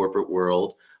up in the corporate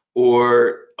world,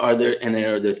 or are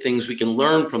there things we can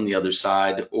learn from the other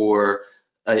side, or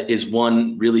is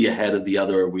one really ahead of the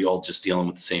other? Or are we all just dealing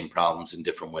with the same problems in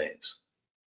different ways?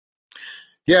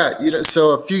 Yeah, you know,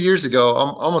 so a few years ago,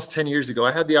 almost 10 years ago,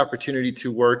 I had the opportunity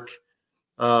to work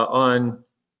on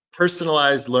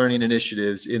personalized learning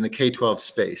initiatives in the K-12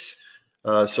 space.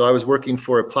 So I was working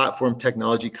for a platform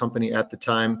technology company at the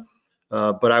time,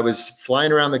 but I was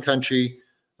flying around the country,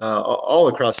 all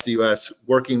across the US,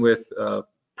 working with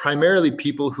primarily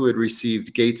people who had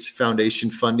received Gates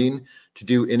Foundation funding to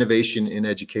do innovation in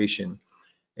education.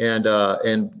 And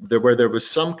where there was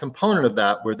some component of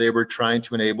that where they were trying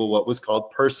to enable what was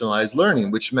called personalized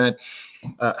learning, which meant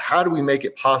how do we make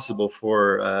it possible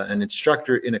for an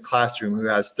instructor in a classroom who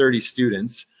has 30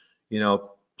 students, you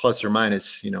know, plus or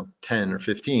minus, you know, 10 or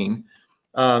 15,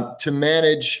 to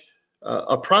manage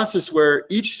a process where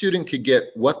each student could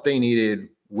get what they needed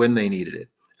when they needed it,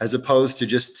 as opposed to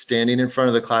just standing in front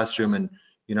of the classroom and,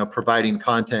 you know, providing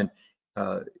content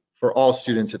for all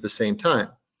students at the same time.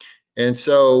 And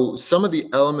so some of the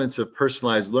elements of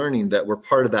personalized learning that were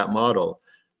part of that model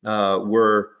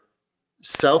were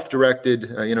self-directed,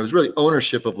 you know, it was really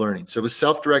ownership of learning. So it was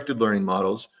self-directed learning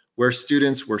models where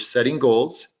students were setting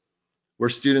goals, where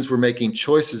students were making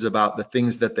choices about the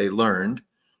things that they learned.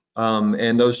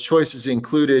 And those choices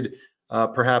included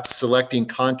perhaps selecting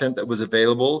content that was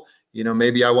available. You know,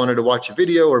 maybe I wanted to watch a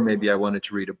video, or maybe I wanted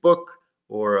to read a book,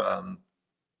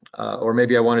 or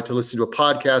maybe I wanted to listen to a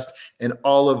podcast, and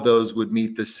all of those would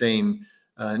meet the same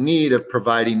need of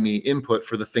providing me input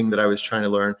for the thing that I was trying to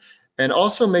learn, and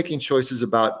also making choices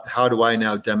about how do I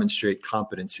now demonstrate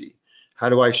competency? How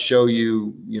do I show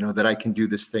you, you know, that I can do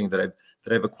this thing, that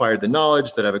I've acquired the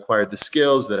knowledge, that I've acquired the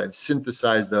skills, that I've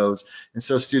synthesized those. And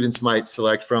so students might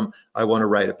select from, I want to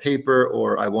write a paper,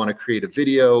 or I want to create a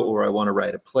video, or I want to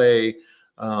write a play,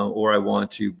 or I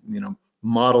want to, you know,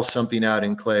 model something out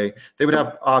in clay. They would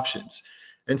have options.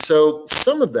 And so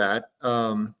some of that,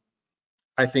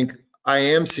 I think I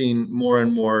am seeing more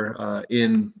and more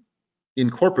in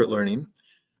corporate learning.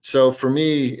 So for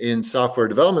me, in software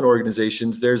development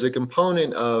organizations, there's a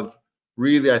component of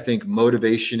really, I think,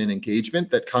 motivation and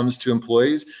engagement that comes to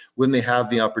employees when they have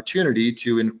the opportunity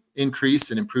to increase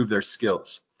and improve their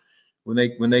skills. When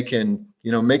they can,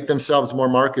 you know, make themselves more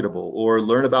marketable or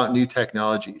learn about new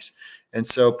technologies. And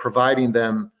so providing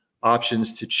them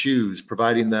options to choose,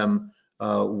 providing them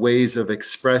ways of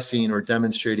expressing or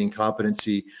demonstrating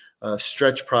competency,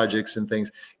 stretch projects and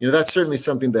things, you know, that's certainly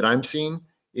something that I'm seeing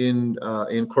in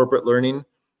corporate learning.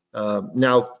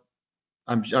 Now,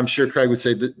 I'm sure Craig would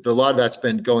say that a lot of that's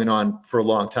been going on for a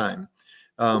long time.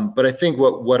 But I think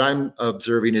what I'm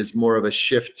observing is more of a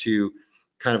shift to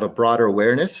kind of a broader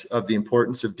awareness of the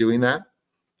importance of doing that,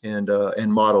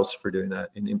 and models for doing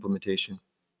that in implementation.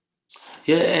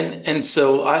 Yeah, and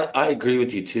so I agree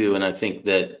with you too, and I think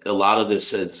that a lot of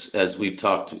this, as we've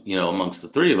talked, amongst the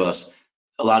three of us,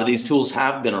 a lot of these tools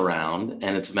have been around,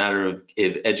 and it's a matter of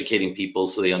educating people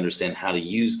so they understand how to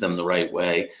use them the right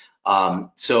way.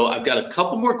 So I've got a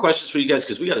couple more questions for you guys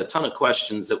because we got a ton of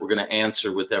questions that we're going to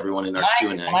answer with everyone in our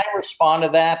Can Q&A. I respond to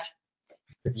that?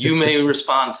 You may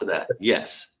respond to that.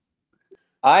 Yes.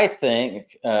 I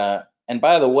think, and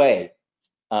by the way,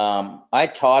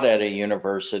 I taught at a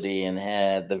university and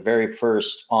had the very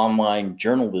first online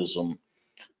journalism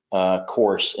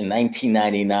course in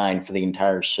 1999 for the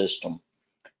entire system.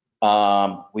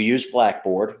 We used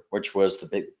Blackboard, which was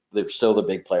they're still the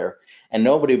big player. And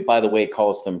nobody, by the way,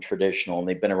 calls them traditional, and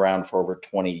they've been around for over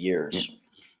 20 years.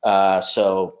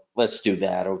 So let's do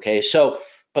that, okay? So,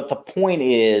 but the point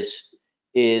is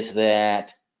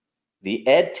that the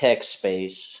ed tech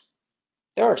space,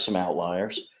 there are some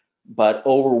outliers, but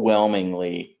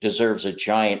overwhelmingly deserves a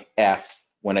giant F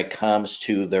when it comes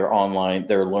to their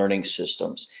learning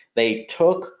systems. They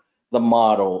took the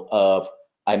model of,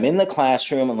 I'm in the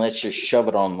classroom and let's just shove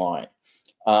it online.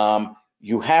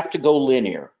 You have to go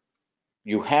linear.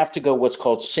 You have to go what's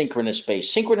called synchronous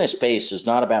based. Synchronous based is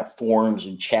not about forums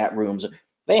and chat rooms.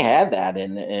 They had that,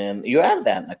 and you have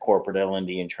that in the corporate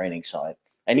L&D and training side,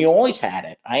 and you always had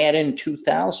it. I had it in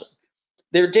 2000.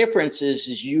 Their difference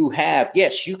is you have,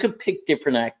 yes, you can pick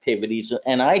different activities,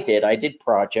 and I did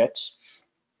projects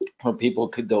where people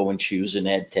could go and choose an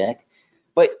ed tech,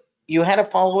 but you had to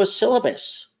follow a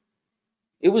syllabus.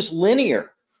 It was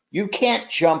linear. You can't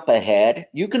jump ahead.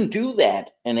 You can do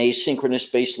that in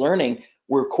asynchronous based learning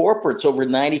where corporate's over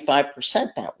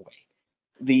 95% that way.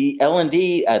 The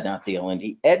L&D, not the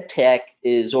L&D, ed tech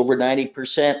is over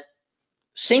 90%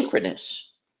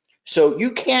 synchronous. So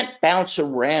you can't bounce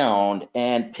around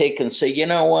and pick and say, you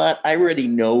know what, I already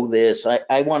know this.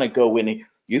 I want to go in.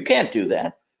 You can't do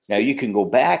that. Now you can go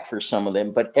back for some of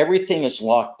them, but everything is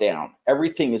locked down.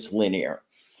 Everything is linear.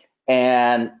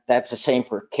 And that's the same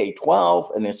for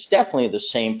K-12, and it's definitely the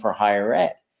same for higher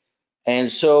ed.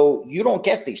 And so you don't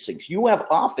get these things. You have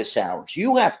office hours.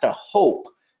 You have to hope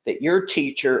that your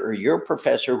teacher or your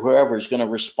professor, whoever, is going to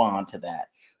respond to that.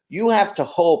 You have to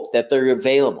hope that they're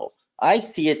available. I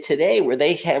see it today where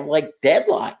they have like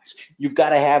deadlines. You've got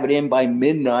to have it in by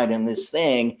midnight in this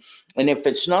thing. And if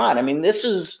it's not, I mean,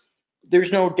 there's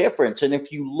no difference. And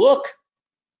if you look,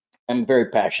 I'm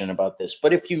very passionate about this,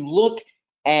 but if you look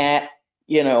at,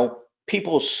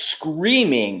 people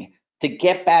screaming to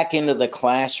get back into the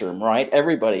classroom, right?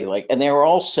 Everybody and they were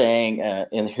all saying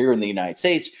here in the United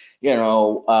States,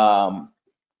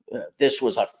 this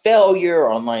was a failure,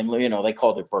 online, they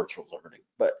called it virtual learning,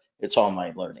 but it's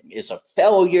online learning. It's a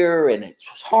failure and it's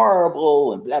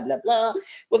horrible and blah, blah, blah.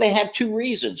 Well, they had two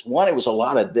reasons. One, it was a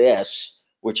lot of this,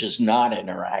 which is not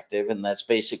interactive, and that's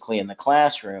basically in the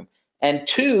classroom. And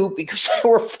two, because they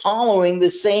were following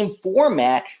the same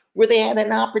format where they had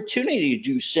an opportunity to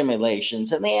do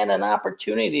simulations and they had an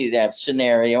opportunity to have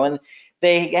scenario and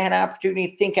they had an opportunity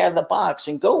to think out of the box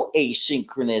and go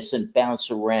asynchronous and bounce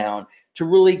around to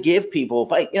really give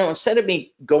people, instead of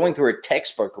me going through a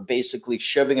textbook or basically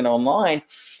shoving it online,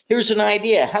 here's an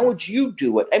idea. How would you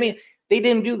do it? I mean, they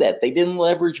didn't do that. They didn't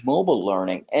leverage mobile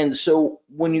learning. And so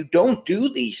when you don't do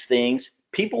these things,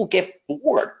 people get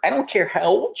bored. I don't care how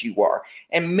old you are.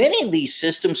 And many of these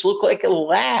systems look like a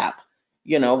lab,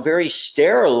 very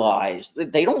sterilized.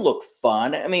 They don't look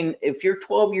fun. I mean, if you're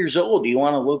 12 years old, do you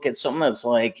want to look at something that's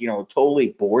like,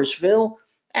 totally Boresville?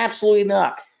 Absolutely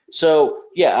not. So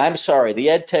yeah, I'm sorry. The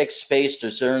ed tech space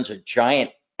deserves a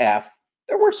giant F.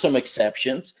 There were some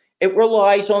exceptions. It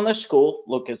relies on the school.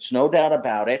 Look, it's no doubt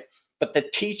about it. But the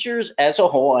teachers as a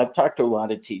whole, I've talked to a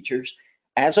lot of teachers,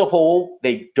 as a whole,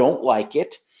 they don't like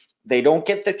it. They don't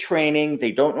get the training.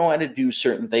 They don't know how to do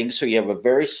certain things. So you have a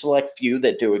very select few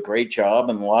that do a great job,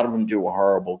 and a lot of them do a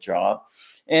horrible job.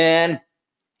 And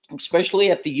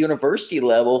especially at the university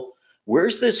level,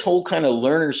 where's this whole kind of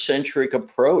learner-centric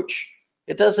approach?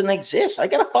 It doesn't exist. I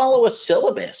got to follow a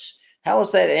syllabus. How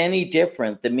is that any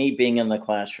different than me being in the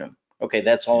classroom? Okay,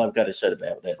 that's all I've got to say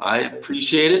about it. I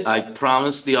appreciate it. I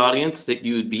promised the audience that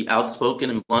you would be outspoken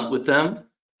and blunt with them,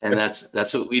 and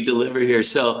that's what we deliver here.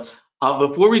 So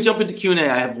before we jump into Q&A,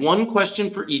 I have one question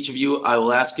for each of you. I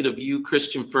will ask it of you,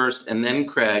 Christian, first, and then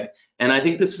Craig. And I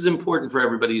think this is important for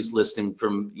everybody who's listening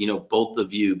from both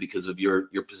of you because of your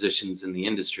positions in the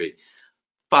industry.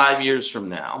 5 years from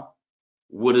now,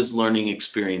 what does learning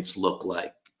experience look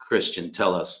like? Christian,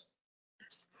 tell us.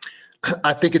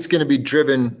 I think it's going to be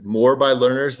driven more by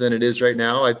learners than it is right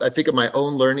now. I think of my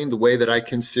own learning, the way that I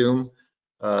consume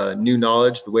new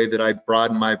knowledge, the way that I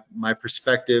broaden my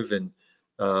perspective and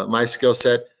my skill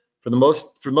set. for the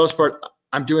most part,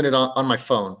 I'm doing it on my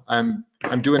phone.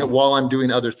 I'm doing it while I'm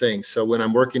doing other things. So when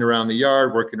I'm working around the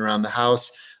yard, working around the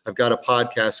house, I've got a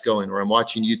podcast going, or I'm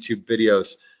watching YouTube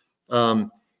videos.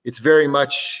 It's very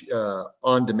much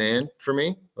on demand for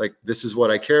me. Like, this is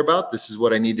what I care about, this is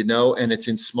what I need to know, and it's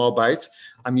in small bites.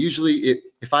 I'm usually,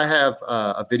 if I have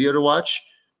a video to watch,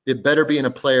 it better be in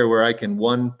a player where I can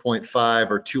 1.5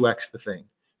 or 2x the thing,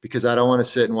 because I don't want to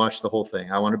sit and watch the whole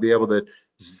thing. I want to be able to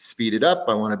speed it up.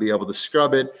 I want to be able to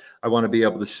scrub it. I want to be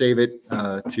able to save it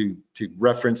to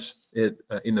reference it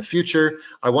in the future.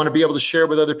 I want to be able to share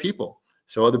with other people.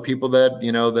 So other people that,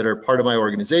 that are part of my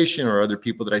organization, or other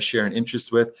people that I share an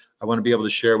interest with, I want to be able to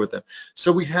share with them.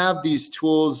 So we have these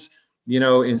tools,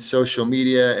 in social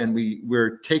media, and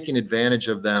we're taking advantage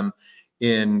of them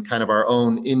in kind of our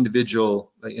own individually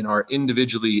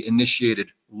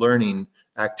initiated learning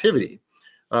activity.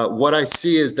 What I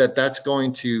see is that that's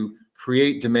going to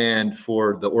create demand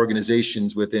for the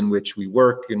organizations within which we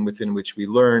work and within which we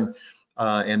learn,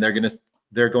 and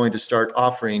they're going to start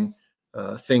offering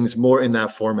things more in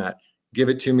that format. Give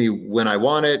it to me when I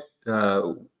want it,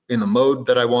 in the mode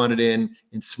that I want it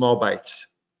in small bites.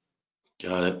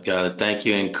 Got it. Thank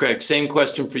you. And Craig, same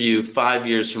question for you. 5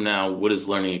 years from now, what does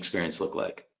learning experience look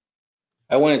like?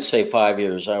 I wouldn't say 5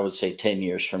 years. I would say 10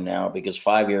 years from now, because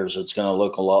 5 years, it's going to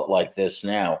look a lot like this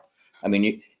now. I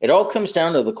mean, it all comes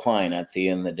down to the client at the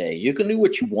end of the day. You can do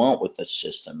what you want with the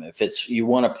system. If you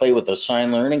want to play with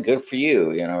assigned learning, good for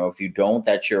you. If you don't,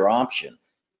 that's your option.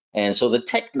 And so the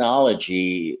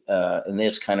technology in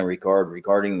this kind of regard,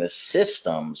 regarding the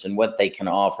systems and what they can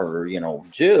offer,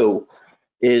 do,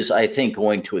 is, I think,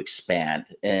 going to expand.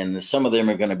 And some of them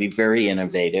are going to be very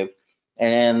innovative,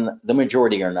 and the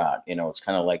majority are not. It's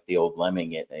kind of like the old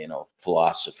lemming,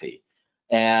 philosophy.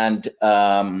 And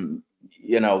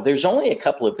there's only a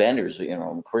couple of vendors.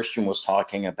 Christian was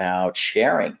talking about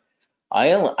sharing.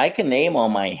 I can name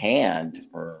on my hand,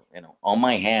 or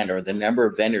or the number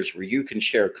of vendors where you can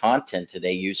share content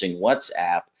today using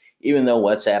WhatsApp, even though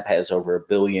WhatsApp has over 1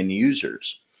 billion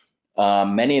users.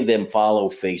 Many of them follow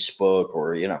Facebook,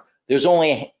 or there's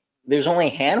only a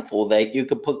handful that you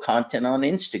could put content on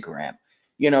Instagram.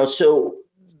 So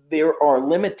there are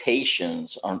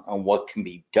limitations on what can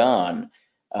be done,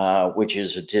 which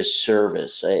is a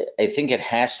disservice. I think it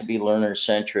has to be learner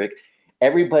centric.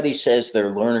 Everybody says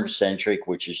they're learner centric,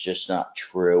 which is just not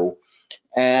true.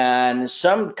 And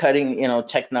some cutting,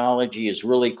 technology is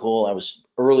really cool. I was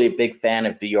early a big fan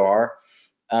of VR.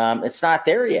 It's not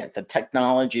there yet. The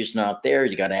technology is not there.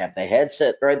 You got to have the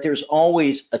headset, right? There's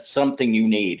always something you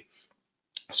need.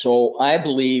 So I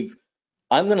believe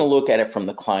I'm going to look at it from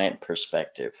the client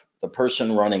perspective, the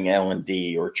person running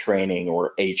L&D or training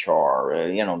or HR.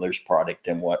 There's product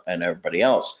and everybody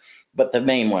else, but the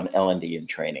main one, L&D and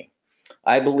training.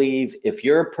 I believe if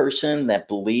you're a person that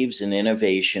believes in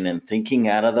innovation and thinking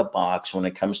out of the box when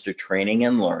it comes to training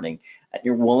and learning, and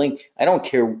you're willing, I don't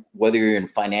care whether you're in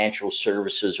financial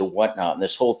services or whatnot, and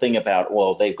this whole thing about,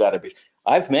 well, they've got to be,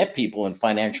 I've met people in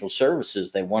financial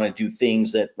services, they want to do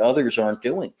things that others aren't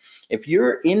doing. If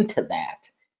you're into that,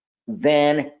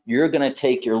 then you're going to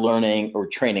take your learning or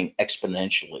training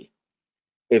exponentially.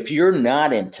 If you're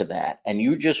not into that and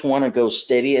you just want to go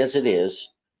steady as it is,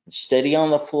 steady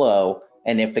on the flow,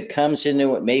 and if it comes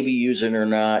into it, maybe use it or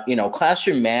not.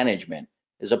 Classroom management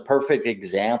is a perfect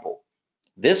example.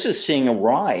 This is seeing a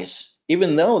rise,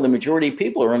 even though the majority of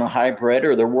people are in a hybrid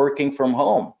or they're working from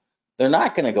home. They're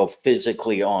not going to go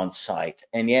physically on site,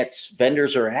 and yet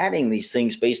vendors are adding these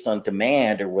things based on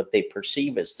demand or what they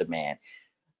perceive as demand.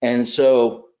 And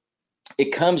so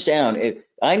it comes down,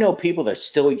 I know people that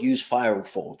still use file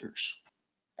folders,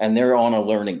 and they're on a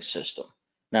learning system.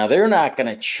 Now, they're not going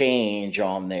to change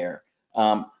on there.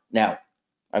 Now,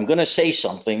 I'm going to say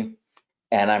something,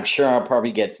 and I'm sure I'll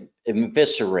probably get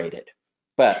eviscerated.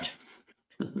 But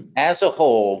as a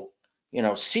whole,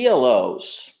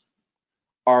 CLOs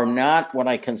are not what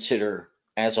I consider,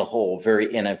 as a whole,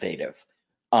 very innovative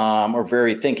or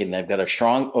very thinking. They've got a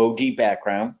strong OD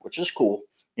background, which is cool,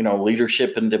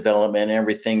 leadership and development and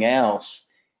everything else.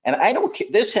 And I don't care,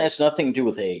 this has nothing to do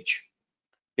with age.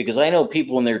 Because I know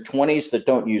people in their 20s that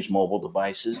don't use mobile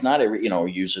devices, not every,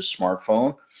 use a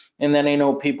smartphone. And then I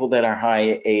know people that are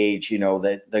high age,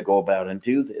 that go about and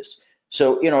do this.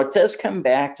 So, it does come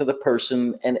back to the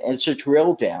person, and it's a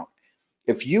drill down.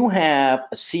 If you have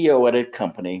a CEO at a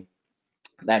company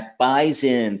that buys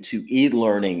into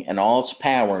e-learning and all its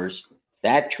powers,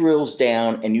 that drills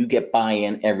down and you get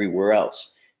buy-in everywhere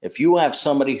else. If you have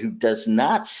somebody who does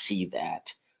not see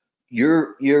that,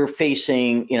 you're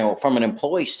facing, from an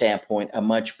employee standpoint, a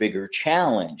much bigger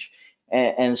challenge.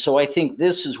 And so I think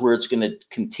this is where it's going to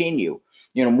continue.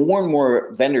 more and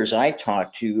more vendors I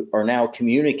talk to are now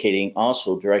communicating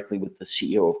also directly with the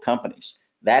CEO of companies.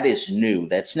 That is new.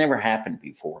 That's never happened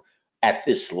before at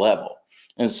this level.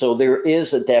 And so there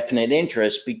is a definite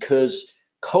interest because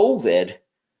COVID,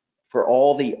 for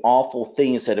all the awful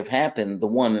things that have happened, the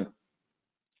one,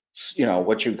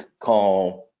 what you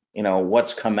call,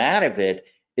 what's come out of it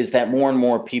is that more and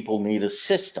more people need a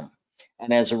system.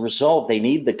 And as a result, they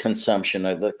need the consumption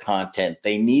of the content.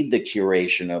 They need the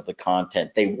curation of the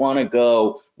content. They want to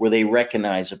go where they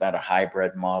recognize about a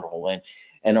hybrid model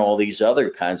and all these other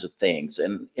kinds of things.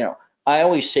 And, I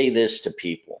always say this to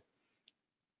people,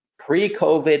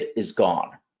 pre-COVID is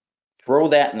gone. Throw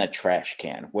that in the trash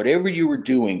can. Whatever you were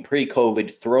doing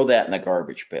pre-COVID, throw that in the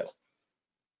garbage bin.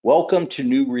 Welcome to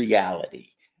new reality.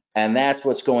 And that's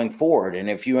what's going forward. And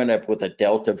if you end up with a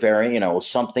Delta variant,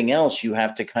 something else, you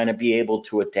have to kind of be able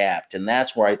to adapt. And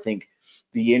that's where I think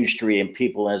the industry and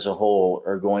people as a whole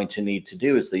are going to need to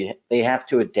do is they have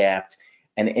to adapt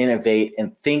and innovate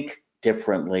and think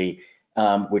differently,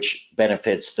 which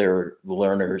benefits their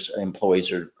learners, employees,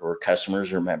 or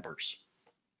customers or members.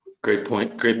 Great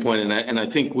point. Great point. And I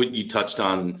think what you touched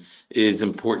on is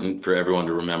important for everyone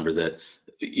to remember that,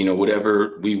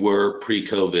 whatever we were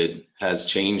pre-COVID has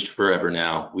changed forever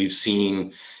now. We've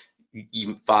seen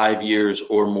 5 years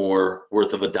or more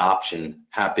worth of adoption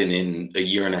happen in a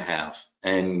year and a half.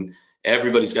 And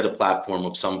everybody's got a platform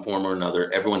of some form or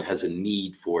another. Everyone has a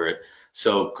need for it.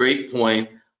 So great point.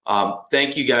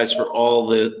 Thank you guys for all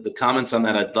the comments on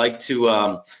that. I'd like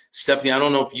to, Stephanie, I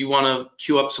don't know if you want to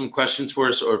queue up some questions for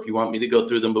us or if you want me to go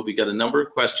through them, but we got a number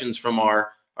of questions from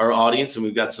our audience and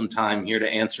we've got some time here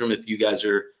to answer them. If you guys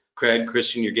are, Craig,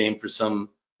 Christian, you're game for some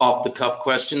off the cuff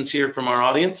questions here from our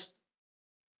audience.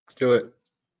 Let's do it.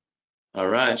 All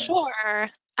right. Sure.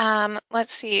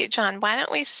 Let's see, Jon, why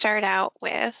don't we start out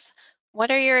with,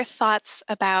 what are your thoughts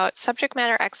about subject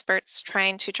matter experts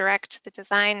trying to direct the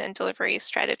design and delivery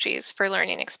strategies for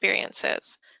learning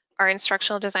experiences? Are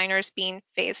instructional designers being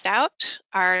phased out?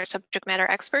 Are subject matter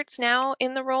experts now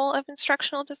in the role of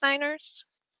instructional designers?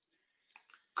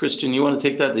 Christian, you want to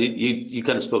take that? You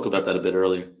kind of spoke about that a bit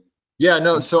earlier. Yeah,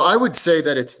 no, so I would say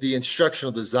that it's the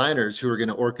instructional designers who are going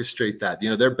to orchestrate that.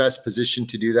 They're best positioned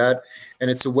to do that. And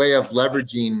it's a way of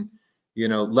leveraging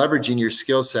your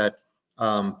skill set,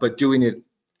 but doing it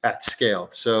at scale.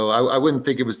 So I wouldn't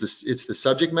think it's the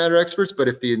subject matter experts, but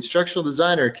if the instructional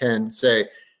designer can say,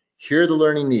 here are the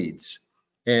learning needs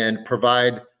and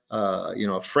provide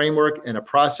a framework and a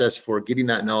process for getting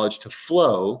that knowledge to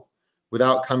flow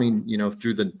without coming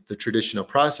through the traditional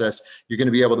process, you're going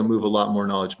to be able to move a lot more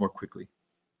knowledge more quickly.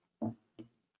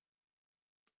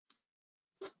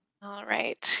 All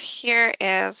right, here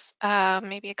is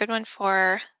maybe a good one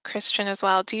for Christian as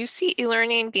well. Do you see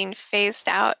e-learning being phased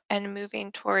out and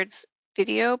moving towards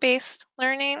video-based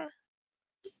learning?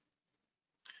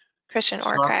 Christian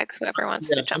or Craig, whoever wants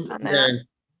to jump on that. Yeah,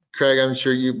 Craig, I'm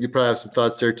sure you probably have some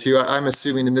thoughts there too. I'm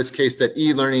assuming in this case that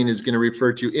e-learning is going to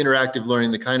refer to interactive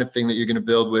learning, the kind of thing that you're going to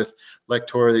build with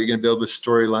Lectora, that you're going to build with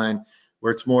Storyline,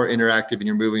 where it's more interactive and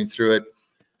you're moving through it.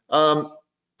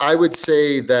 I would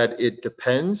say that it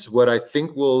depends. What I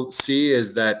think we'll see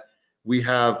is that we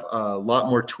have a lot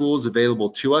more tools available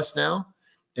to us now,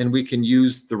 and we can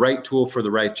use the right tool for the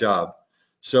right job.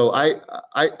 So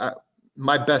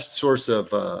my best source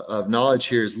of knowledge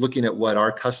here is looking at what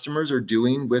our customers are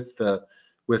doing with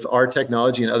our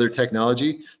technology and other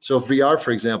technology. So VR,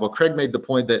 for example, Craig made the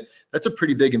point that that's a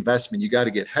pretty big investment. You got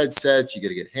to get headsets, you got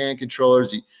to get hand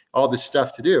controllers, all this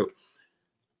stuff to do.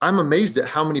 I'm amazed at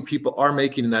how many people are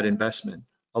making that investment.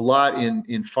 A lot in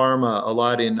pharma, a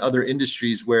lot in other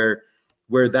industries where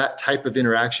that type of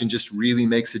interaction just really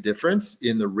makes a difference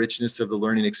in the richness of the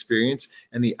learning experience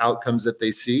and the outcomes that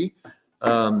they see.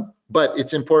 But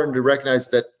it's important to recognize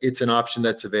that it's an option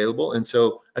that's available. And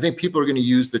so I think people are going to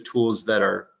use the tools that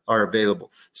are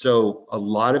available. So a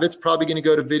lot of it's probably going to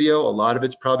go to video. A lot of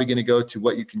it's probably going to go to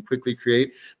what you can quickly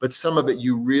create. But some of it,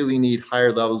 you really need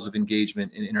higher levels of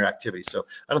engagement and interactivity. So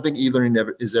I don't think e-learning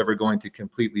is ever going to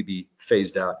completely be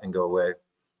phased out and go away.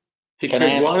 Hey,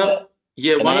 Craig, why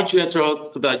don't you answer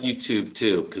about YouTube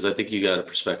too? Because I think you got a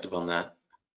perspective on that.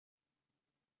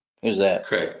 Who's that?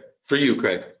 Craig. For you,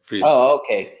 Craig. For you. Oh,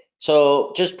 okay.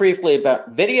 So just briefly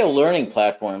about video learning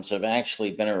platforms have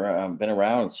actually been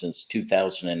around since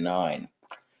 2009,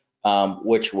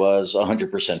 which was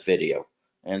 100% video.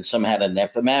 And some had a net.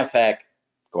 As a matter of fact,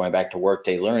 going back to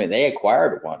Workday Learning, they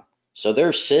acquired one. So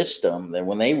their system, that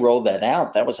when they rolled that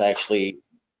out, that was actually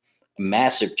a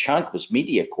massive chunk was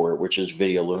MediaCore, which is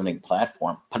video learning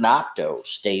platform. Panopto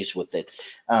stays with it.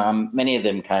 Many of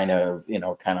them kind of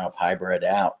hybrid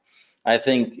out. I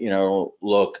think,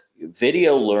 look,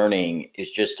 video learning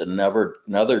is just another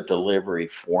delivery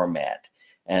format.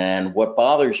 And what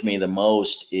bothers me the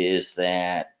most is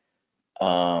that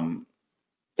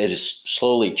it is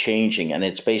slowly changing, and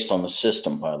it's based on the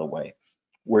system, by the way,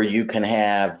 where you can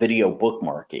have video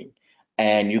bookmarking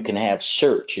and you can have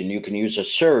search, and you can use a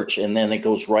search, and then it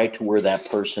goes right to where that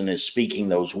person is speaking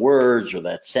those words or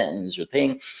that sentence or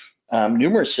thing.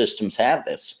 Numerous systems have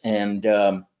this, and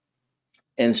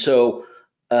so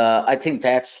I think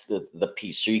that's the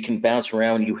piece. So you can bounce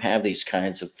around, you have these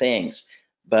kinds of things.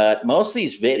 But most of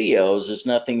these videos is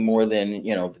nothing more than,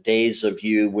 you know, the days of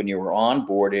you when you were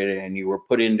onboarded and you were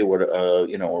put into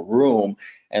a room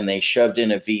and they shoved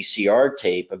in a VCR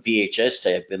tape, a VHS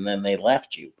tape, and then they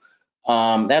left you.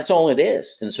 That's all it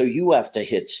is. And so you have to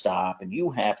hit stop and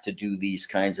you have to do these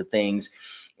kinds of things.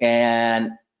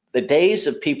 And the days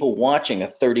of people watching a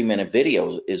 30-minute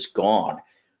video is gone.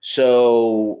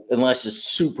 So unless it's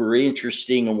super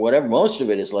interesting and whatever, most of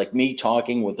it is like me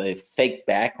talking with a fake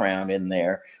background in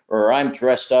there, or I'm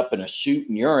dressed up in a suit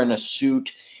and you're in a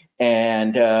suit,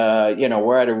 and you know,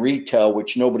 we're at a retail,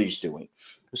 which nobody's doing.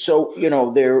 So, you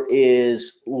know, there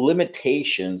is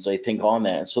limitations, I think, on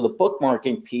that. So the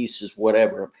bookmarking piece is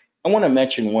whatever. I want to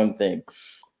mention one thing.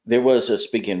 There was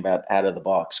speaking about out of the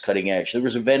box, cutting edge. There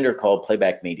was a vendor called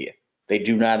Playback Media.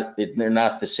 They're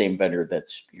not the same vendor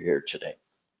that's here today.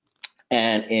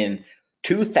 And in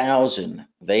 2000,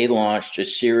 they launched a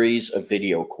series of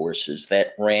video courses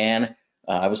that ran.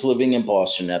 I was living in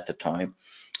Boston at the time,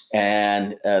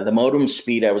 and the modem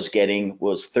speed I was getting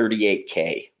was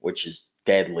 38K, which is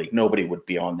deadly. Nobody would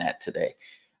be on that today.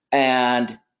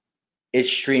 And it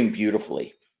streamed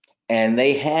beautifully. And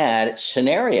they had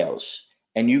scenarios,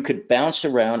 and you could bounce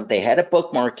around. They had a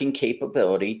bookmarking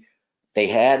capability. They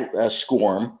had a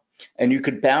SCORM, and you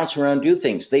could bounce around, do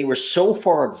things. They were so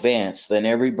far advanced than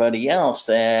everybody else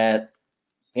that,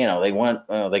 you know,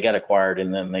 they got acquired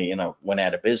and then they, you know, went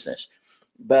out of business.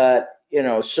 But, you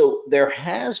know, so there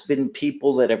has been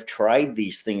people that have tried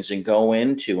these things and go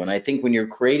into, and I think when you're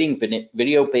creating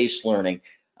video-based learning,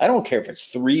 I don't care if it's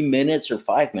 3 minutes or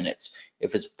 5 minutes.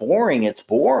 If it's boring, it's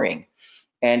boring.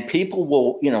 And people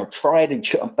will, you know, try to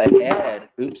jump ahead,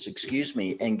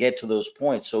 and get to those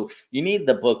points. So you need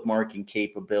the bookmarking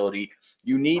capability.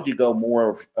 You need to go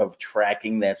more of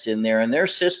tracking that's in there. And there are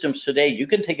systems today, you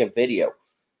can take a video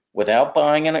without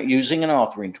using an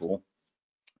authoring tool,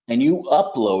 and you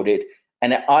upload it,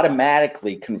 and it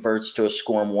automatically converts to a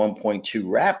SCORM 1.2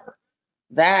 wrapper.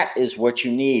 That is what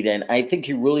you need. And I think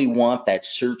you really want that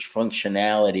search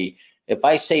functionality. If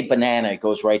I say banana, it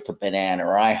goes right to banana,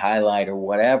 or I highlight or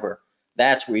whatever.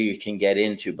 That's where you can get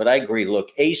into. But I agree,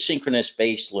 look, asynchronous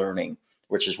based learning,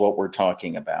 which is what we're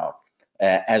talking about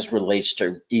as relates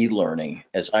to e-learning,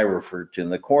 as I referred to in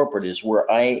the corporate, is where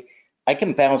I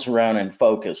can bounce around and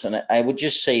focus. And I would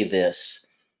just say this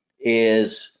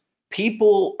is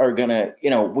people are gonna, you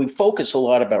know, we focus a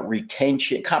lot about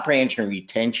retention, comprehension,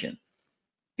 retention.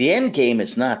 The end game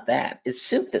is not that, it's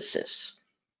synthesis.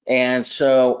 And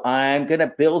so I'm going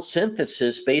to build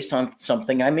synthesis based on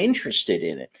something I'm interested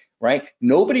in it, right?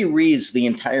 Nobody reads the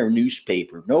entire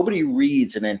newspaper. Nobody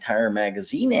reads an entire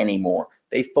magazine anymore.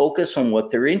 They focus on what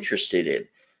they're interested in.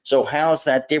 So how is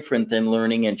that different than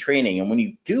learning and training? And when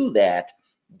you do that,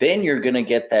 then you're going to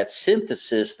get that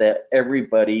synthesis that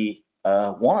everybody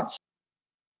wants.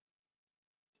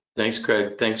 Thanks,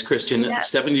 Craig. Thanks, Christian. Yes.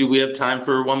 Stephanie, do we have time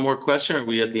for one more question? Are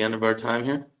we at the end of our time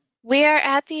here? We are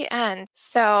at the end.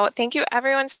 So thank you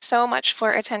everyone so much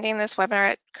for attending this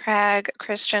webinar. Craig,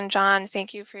 Christian, John,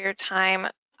 thank you for your time.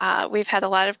 We've had a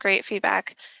lot of great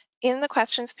feedback in the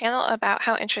questions panel about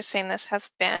how interesting this has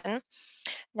been.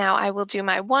 Now I will do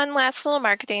my one last little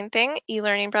marketing thing.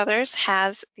 eLearning Brothers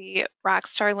has the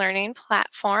Rockstar Learning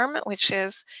platform, which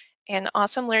is an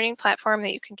awesome learning platform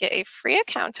that you can get a free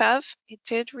account of. It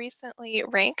did recently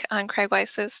rank on Craig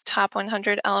Weiss's top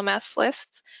 100 LMS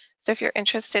lists. So if you're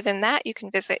interested in that, you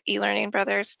can visit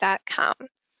elearningbrothers.com.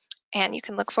 And you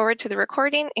can look forward to the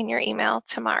recording in your email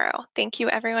tomorrow. Thank you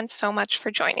everyone so much for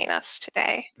joining us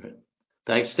today.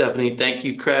 Thanks, Stephanie. Thank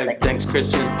you, Craig. Thanks,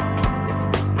 Christian.